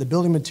realize that the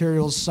building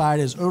materials side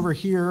is over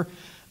here,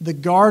 the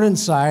garden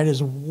side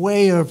is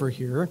way over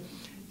here,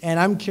 and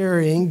I'm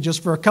carrying,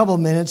 just for a couple of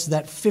minutes,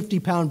 that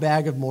 50-pound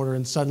bag of mortar,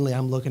 and suddenly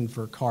I'm looking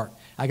for a cart.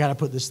 I got to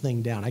put this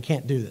thing down. I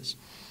can't do this.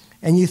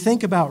 And you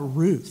think about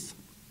Ruth,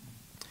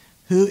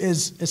 who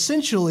is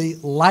essentially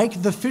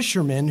like the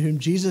fishermen whom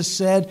Jesus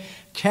said,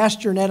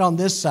 "Cast your net on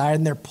this side,"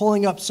 and they're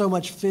pulling up so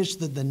much fish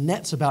that the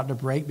net's about to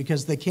break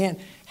because they can't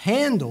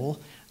handle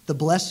the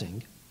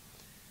blessing.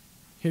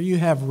 Here you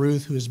have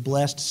Ruth, who is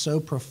blessed so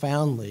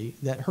profoundly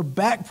that her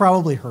back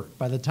probably hurt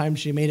by the time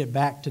she made it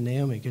back to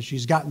Naomi because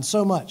she's gotten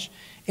so much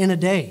in a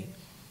day.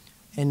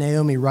 And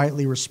Naomi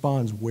rightly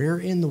responds, "Where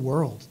in the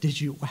world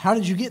how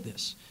did you get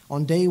this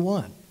on day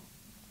one?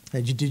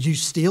 Did you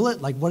steal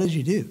it? Like, what did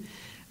you do?"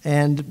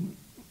 And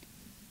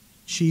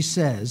she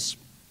says,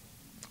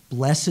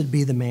 "Blessed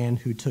be the man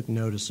who took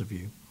notice of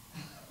you."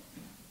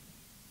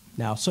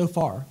 Now, so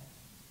far,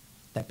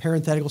 that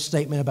parenthetical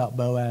statement about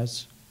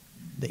Boaz,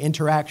 the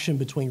interaction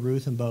between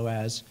Ruth and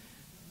Boaz,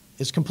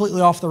 is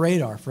completely off the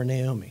radar for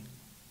Naomi.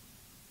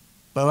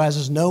 Boaz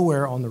is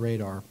nowhere on the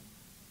radar.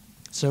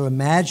 So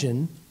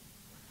imagine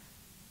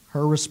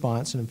her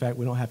response, and in fact,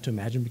 we don't have to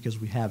imagine because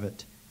we have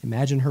it.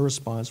 Imagine her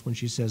response when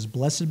she says,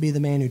 "Blessed be the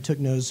man who took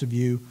notice of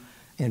you."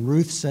 And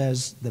Ruth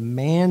says, "The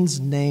man's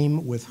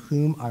name with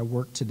whom I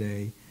work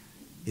today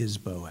is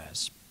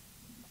Boaz."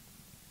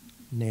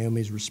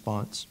 Naomi's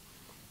response,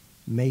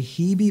 "May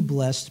he be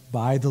blessed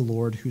by the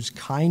Lord, whose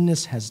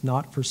kindness has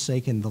not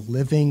forsaken the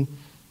living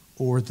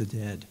or the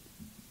dead."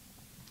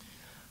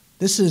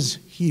 This is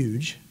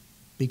huge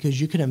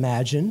because you can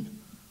imagine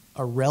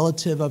a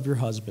relative of your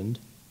husband.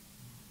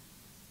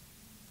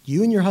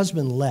 You and your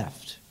husband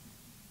left.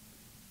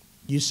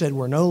 You said,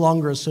 "We're no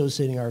longer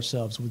associating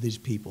ourselves with these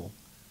people.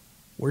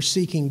 We're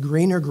seeking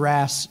greener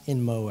grass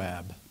in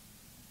Moab.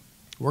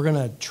 We're going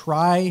to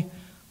try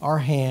our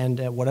hand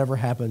at whatever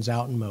happens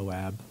out in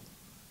Moab."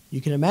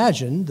 You can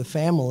imagine the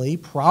family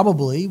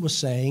probably was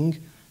saying,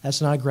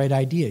 "That's not a great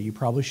idea. You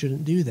probably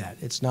shouldn't do that.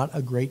 It's not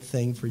a great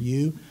thing for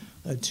you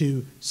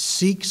to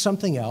seek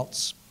something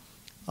else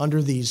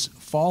under these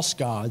false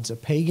gods, a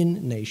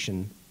pagan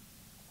nation."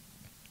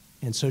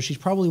 And so she's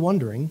probably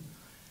wondering,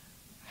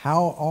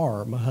 how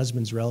are my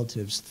husband's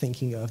relatives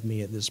thinking of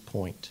me at this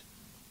point?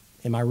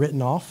 Am I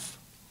written off?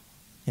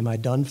 Am I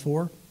done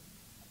for?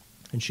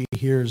 And she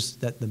hears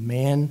that the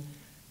man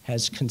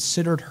has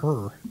considered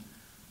her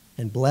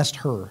and blessed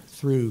her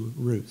through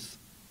Ruth.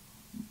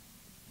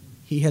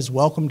 He has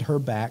welcomed her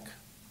back,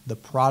 the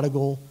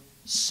prodigal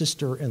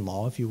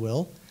sister-in-law, if you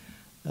will,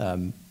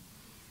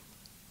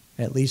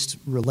 at least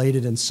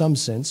related in some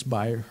sense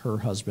by her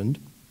husband.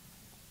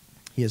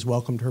 He has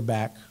welcomed her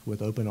back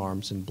with open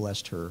arms and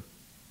blessed her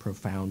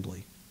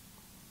profoundly.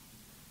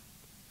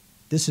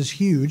 This is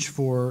huge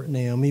for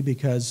Naomi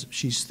because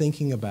she's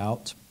thinking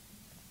about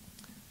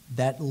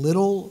that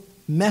little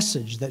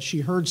message that she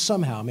heard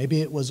somehow.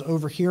 Maybe it was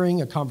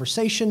overhearing a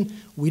conversation.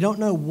 We don't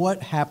know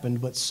what happened,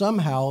 but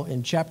somehow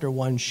in chapter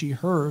 1 she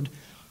heard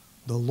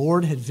the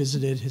Lord had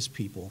visited his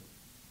people.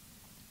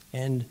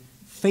 And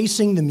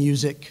facing the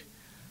music,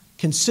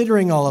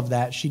 considering all of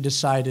that, she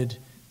decided,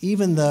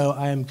 even though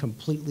I am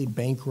completely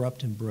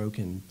bankrupt and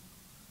broken,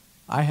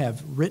 I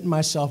have written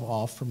myself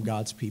off from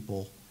God's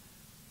people.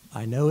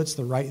 I know it's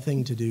the right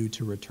thing to do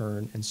to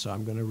return, and so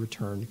I'm going to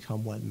return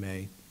come what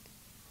may.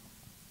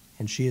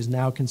 And she is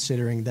now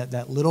considering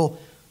that little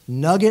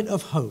nugget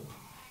of hope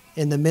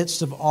in the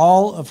midst of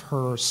all of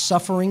her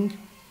suffering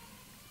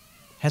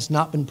has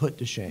not been put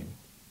to shame.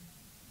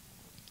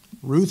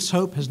 Ruth's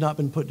hope has not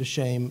been put to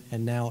shame,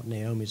 and now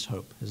Naomi's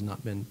hope has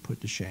not been put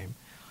to shame.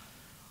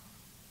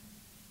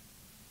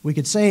 We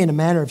could say in a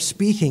manner of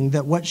speaking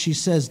that what she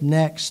says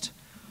next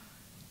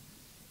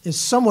is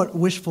somewhat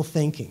wishful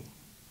thinking.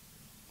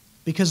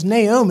 Because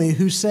Naomi,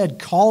 who said,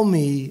 "Call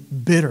me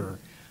bitter,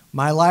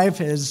 my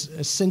life is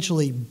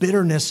essentially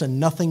bitterness and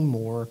nothing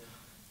more,"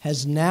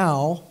 has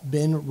now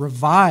been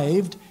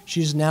revived.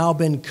 She's now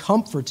been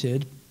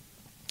comforted.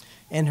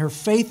 And her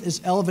faith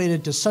is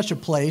elevated to such a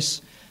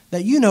place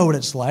that you know what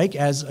it's like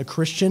as a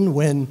Christian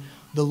when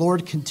the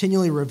Lord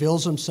continually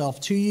reveals himself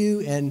to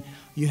you and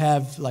you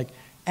have like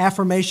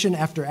affirmation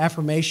after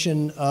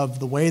affirmation of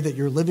the way that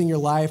you're living your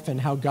life and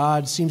how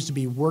God seems to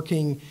be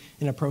working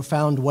in a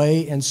profound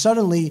way. And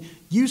suddenly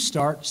you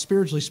start,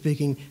 spiritually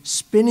speaking,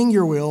 spinning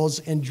your wheels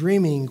and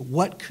dreaming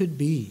what could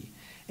be.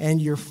 And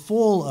you're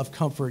full of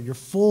comfort, you're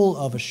full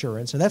of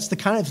assurance. And that's the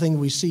kind of thing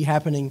we see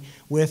happening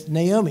with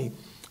Naomi.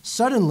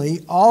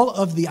 Suddenly, all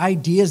of the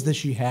ideas that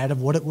she had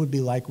of what it would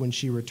be like when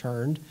she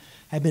returned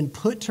had been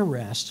put to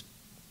rest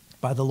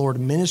by the Lord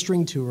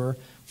ministering to her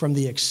from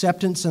the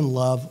acceptance and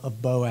love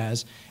of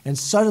Boaz. And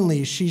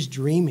suddenly she's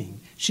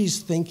dreaming, she's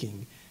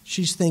thinking,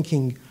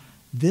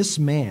 this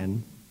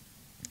man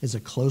is a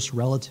close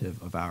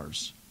relative of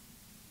ours,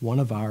 one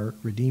of our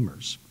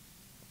redeemers.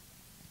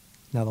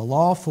 Now, the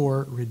law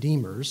for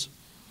redeemers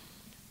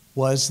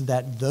was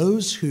that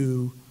those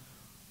who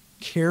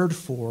cared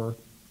for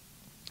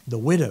the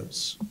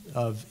widows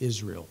of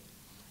Israel,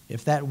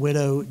 if that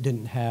widow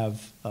didn't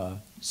have a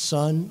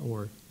son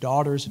or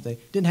daughters, if they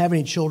didn't have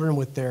any children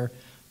with their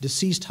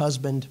deceased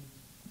husband,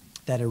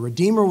 that a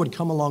redeemer would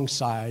come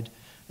alongside,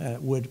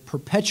 would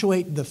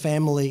perpetuate the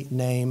family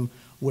name,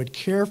 would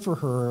care for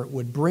her,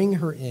 would bring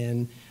her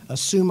in,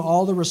 assume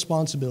all the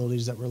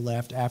responsibilities that were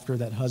left after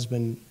that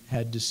husband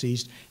had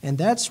deceased. And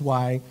that's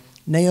why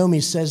Naomi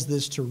says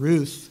this to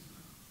Ruth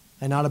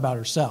and not about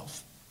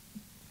herself.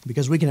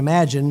 Because we can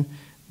imagine,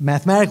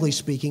 mathematically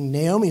speaking,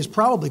 Naomi is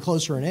probably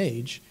closer in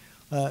age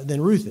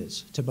than Ruth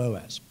is to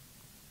Boaz.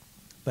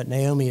 But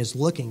Naomi is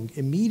looking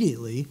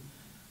immediately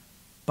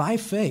by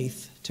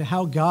faith to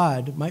how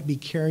God might be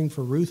caring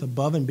for Ruth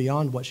above and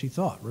beyond what she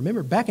thought.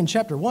 Remember, back in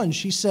chapter 1,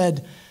 she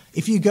said,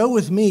 if you go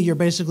with me, you're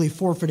basically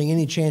forfeiting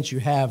any chance you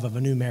have of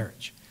a new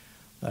marriage.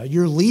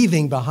 You're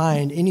leaving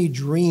behind any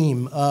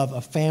dream of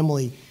a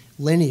family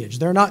lineage.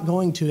 They're not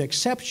going to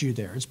accept you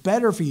there. It's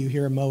better for you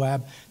here in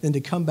Moab than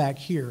to come back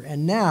here.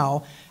 And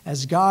now,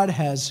 as God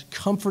has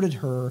comforted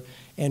her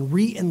and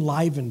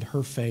re-enlivened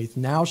her faith,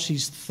 now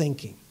she's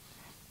thinking.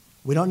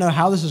 We don't know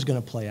how this is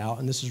going to play out,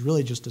 and this is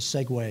really just a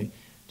segue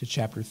to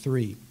chapter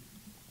 3.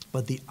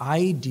 But the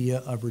idea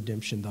of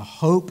redemption, the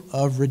hope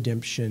of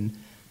redemption,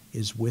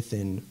 is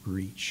within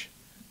reach.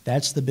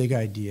 That's the big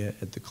idea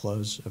at the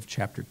close of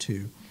chapter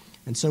 2.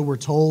 And so we're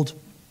told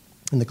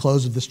in the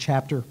close of this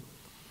chapter,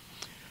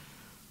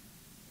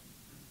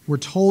 we're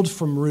told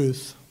from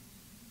Ruth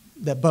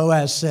that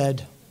Boaz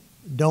said,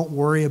 don't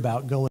worry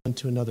about going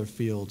to another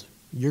field.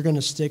 You're going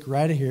to stick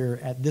right here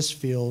at this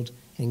field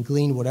and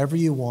glean whatever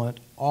you want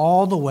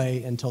all the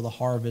way until the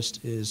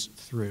harvest is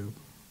through.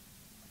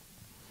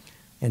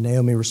 And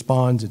Naomi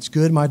responds, it's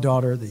good, my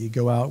daughter, that you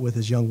go out with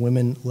as young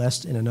women,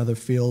 lest in another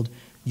field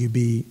you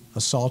be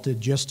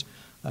assaulted. Just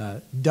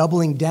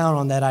doubling down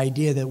on that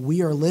idea that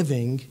we are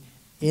living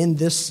in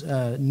this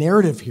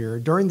narrative here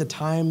during the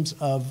times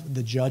of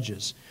the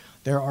judges.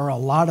 There are a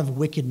lot of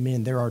wicked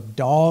men. There are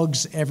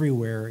dogs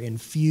everywhere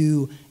and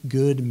few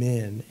good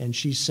men. And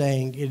she's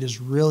saying it is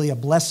really a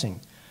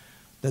blessing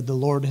that the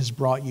Lord has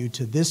brought you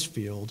to this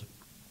field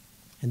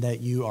and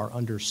that you are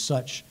under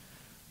such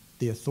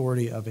the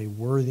authority of a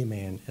worthy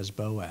man as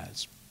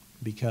Boaz.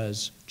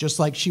 Because just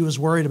like she was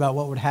worried about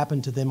what would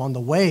happen to them on the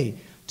way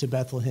to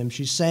Bethlehem,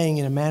 she's saying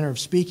in a manner of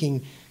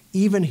speaking,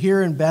 even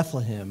here in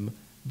Bethlehem,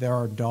 there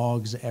are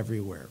dogs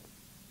everywhere.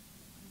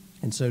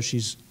 And so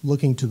she's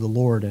looking to the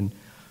Lord and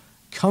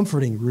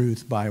comforting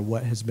Ruth by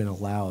what has been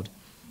allowed.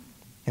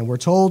 And we're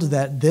told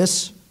that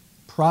this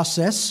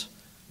process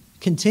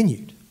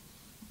continued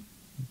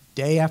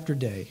day after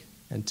day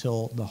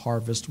until the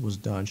harvest was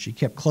done. She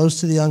kept close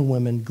to the young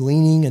women,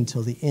 gleaning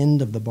until the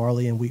end of the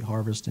barley and wheat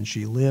harvest, and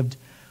she lived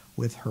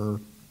with her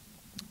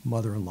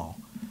mother-in-law.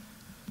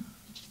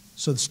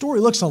 So the story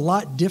looks a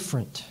lot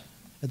different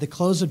at the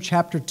close of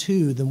chapter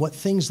 2 than what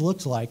things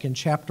looked like in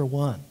chapter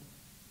 1.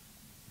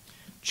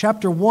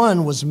 Chapter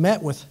 1 was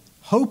met with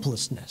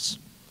hopelessness.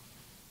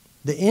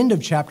 The end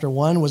of chapter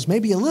 1 was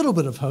maybe a little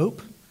bit of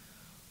hope,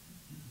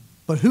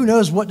 but who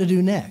knows what to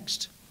do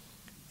next?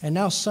 And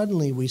now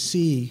suddenly we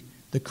see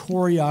the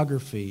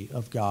choreography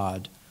of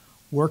God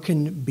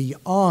working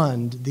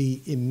beyond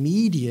the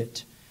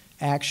immediate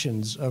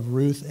actions of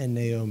Ruth and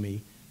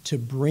Naomi to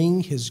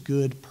bring his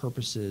good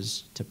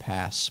purposes to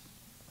pass.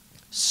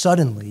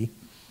 Suddenly,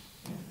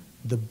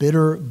 the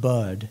bitter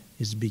bud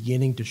is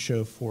beginning to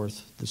show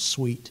forth the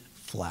sweet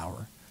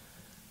flower.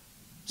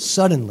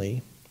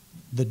 Suddenly,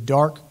 the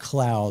dark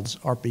clouds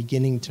are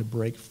beginning to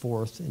break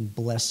forth in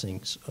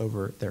blessings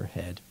over their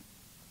head.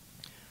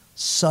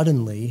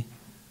 Suddenly,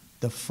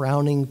 the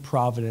frowning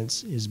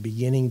providence is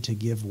beginning to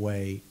give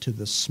way to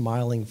the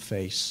smiling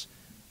face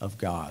of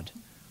God.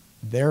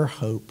 Their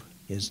hope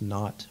is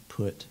not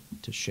put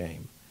to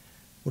shame.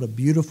 What a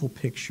beautiful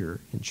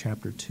picture in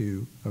chapter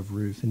 2 of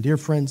Ruth. And dear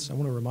friends, I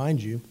want to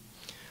remind you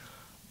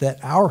that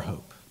our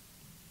hope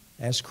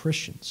as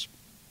Christians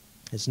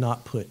is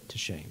not put to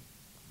shame.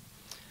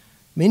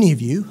 Many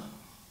of you,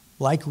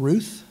 like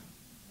Ruth,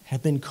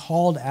 have been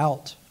called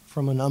out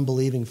from an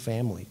unbelieving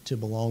family to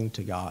belong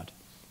to God.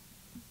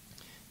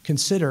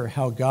 Consider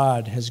how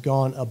God has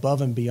gone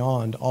above and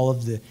beyond all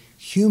of the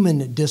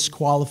human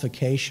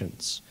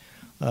disqualifications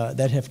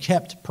that have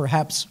kept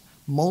perhaps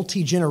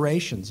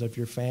multi-generations of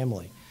your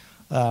family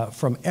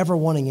from ever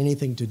wanting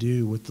anything to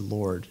do with the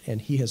Lord,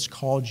 and he has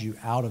called you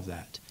out of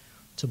that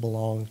to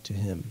belong to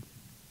him.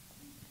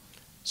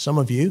 Some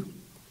of you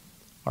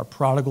are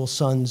prodigal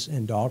sons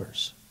and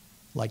daughters,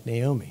 like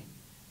Naomi,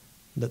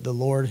 that the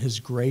Lord has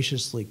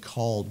graciously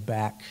called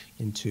back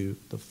into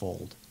the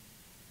fold.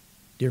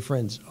 Dear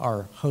friends,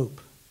 our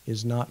hope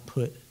is not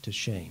put to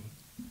shame.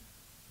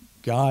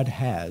 God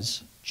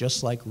has,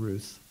 just like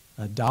Ruth,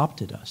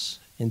 adopted us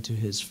into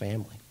his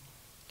family.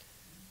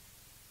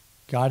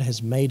 God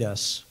has made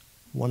us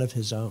one of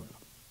his own.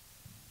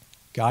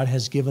 God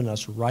has given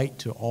us right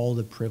to all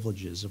the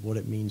privileges of what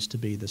it means to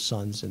be the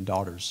sons and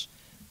daughters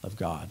of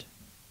God.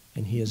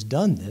 And he has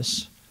done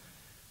this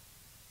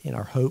in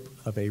our hope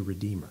of a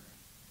Redeemer,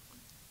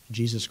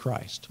 Jesus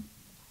Christ.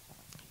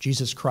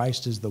 Jesus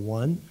Christ is the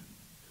one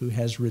who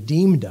has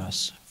redeemed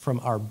us from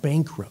our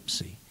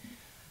bankruptcy,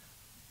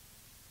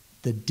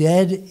 the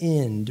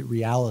dead-end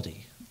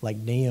reality like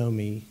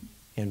Naomi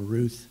and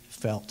Ruth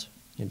felt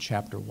in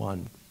chapter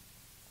 1.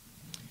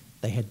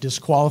 They had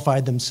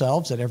disqualified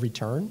themselves at every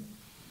turn.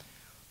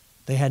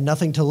 They had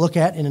nothing to look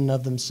at in and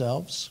of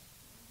themselves.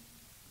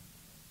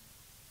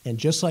 And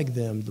just like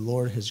them, the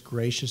Lord has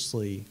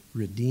graciously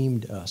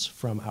redeemed us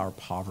from our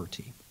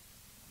poverty.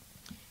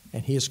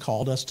 And he has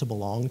called us to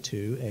belong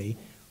to a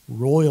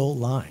royal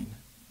line,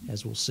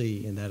 as we'll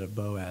see in that of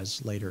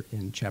Boaz later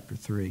in chapter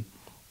 3.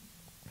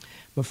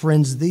 But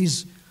friends,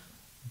 these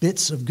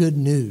bits of good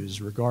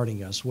news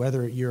regarding us,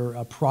 whether you're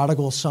a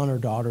prodigal son or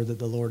daughter that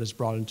the Lord has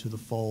brought into the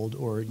fold,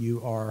 or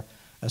you are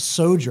a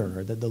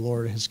sojourner that the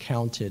Lord has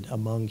counted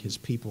among his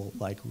people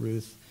like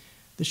Ruth,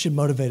 this should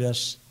motivate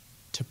us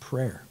to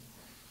prayer.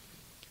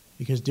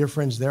 Because, dear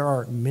friends, there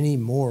are many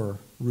more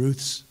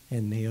Ruths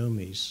and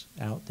Naomis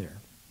out there.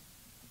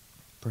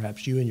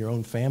 Perhaps you and your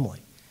own family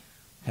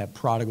have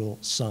prodigal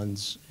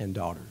sons and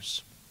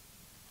daughters.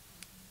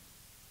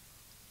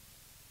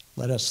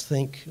 Let us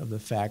think of the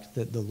fact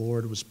that the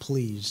Lord was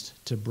pleased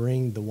to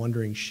bring the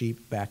wandering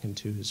sheep back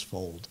into his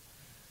fold.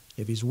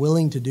 If he's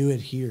willing to do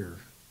it here,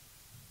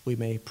 we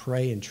may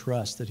pray and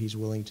trust that he's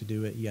willing to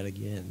do it yet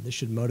again. This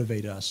should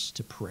motivate us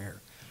to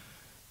prayer.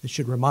 This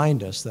should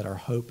remind us that our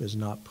hope is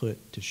not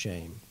put to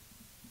shame.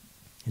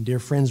 And dear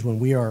friends, when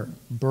we are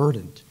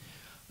burdened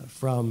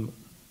from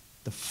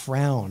the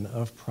frown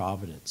of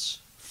providence,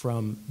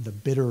 from the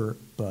bitter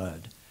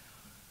bud,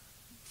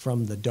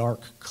 from the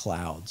dark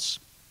clouds,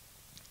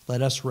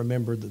 let us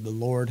remember that the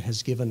Lord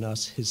has given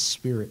us his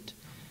Spirit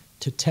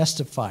to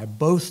testify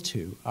both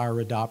to our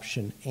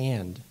adoption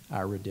and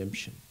our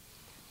redemption.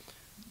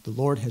 The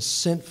Lord has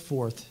sent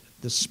forth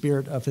the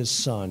Spirit of his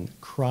Son,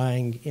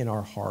 crying in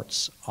our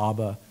hearts,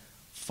 Abba,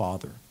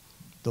 Father.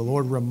 The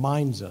Lord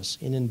reminds us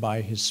in and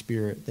by his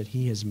Spirit that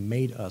he has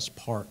made us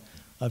part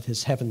of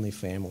his heavenly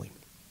family.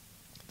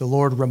 The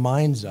Lord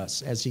reminds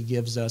us as he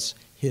gives us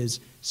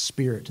his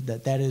Spirit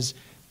that is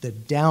the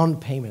down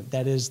payment,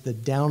 that is the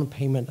down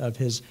payment of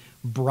his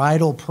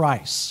bridal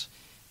price,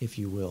 if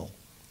you will.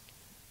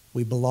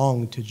 We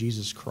belong to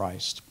Jesus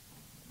Christ,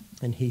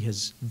 and he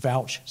has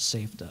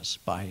vouchsafed us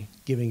by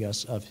giving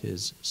us of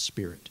his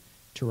Spirit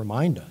to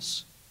remind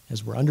us,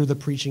 as we're under the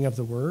preaching of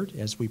the word,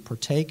 as we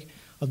partake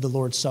of the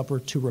Lord's Supper,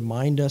 to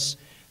remind us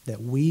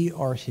that we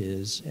are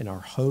his and our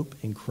hope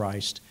in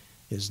Christ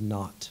is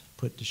not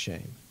put to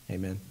shame.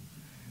 Amen.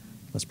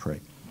 Let's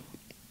pray.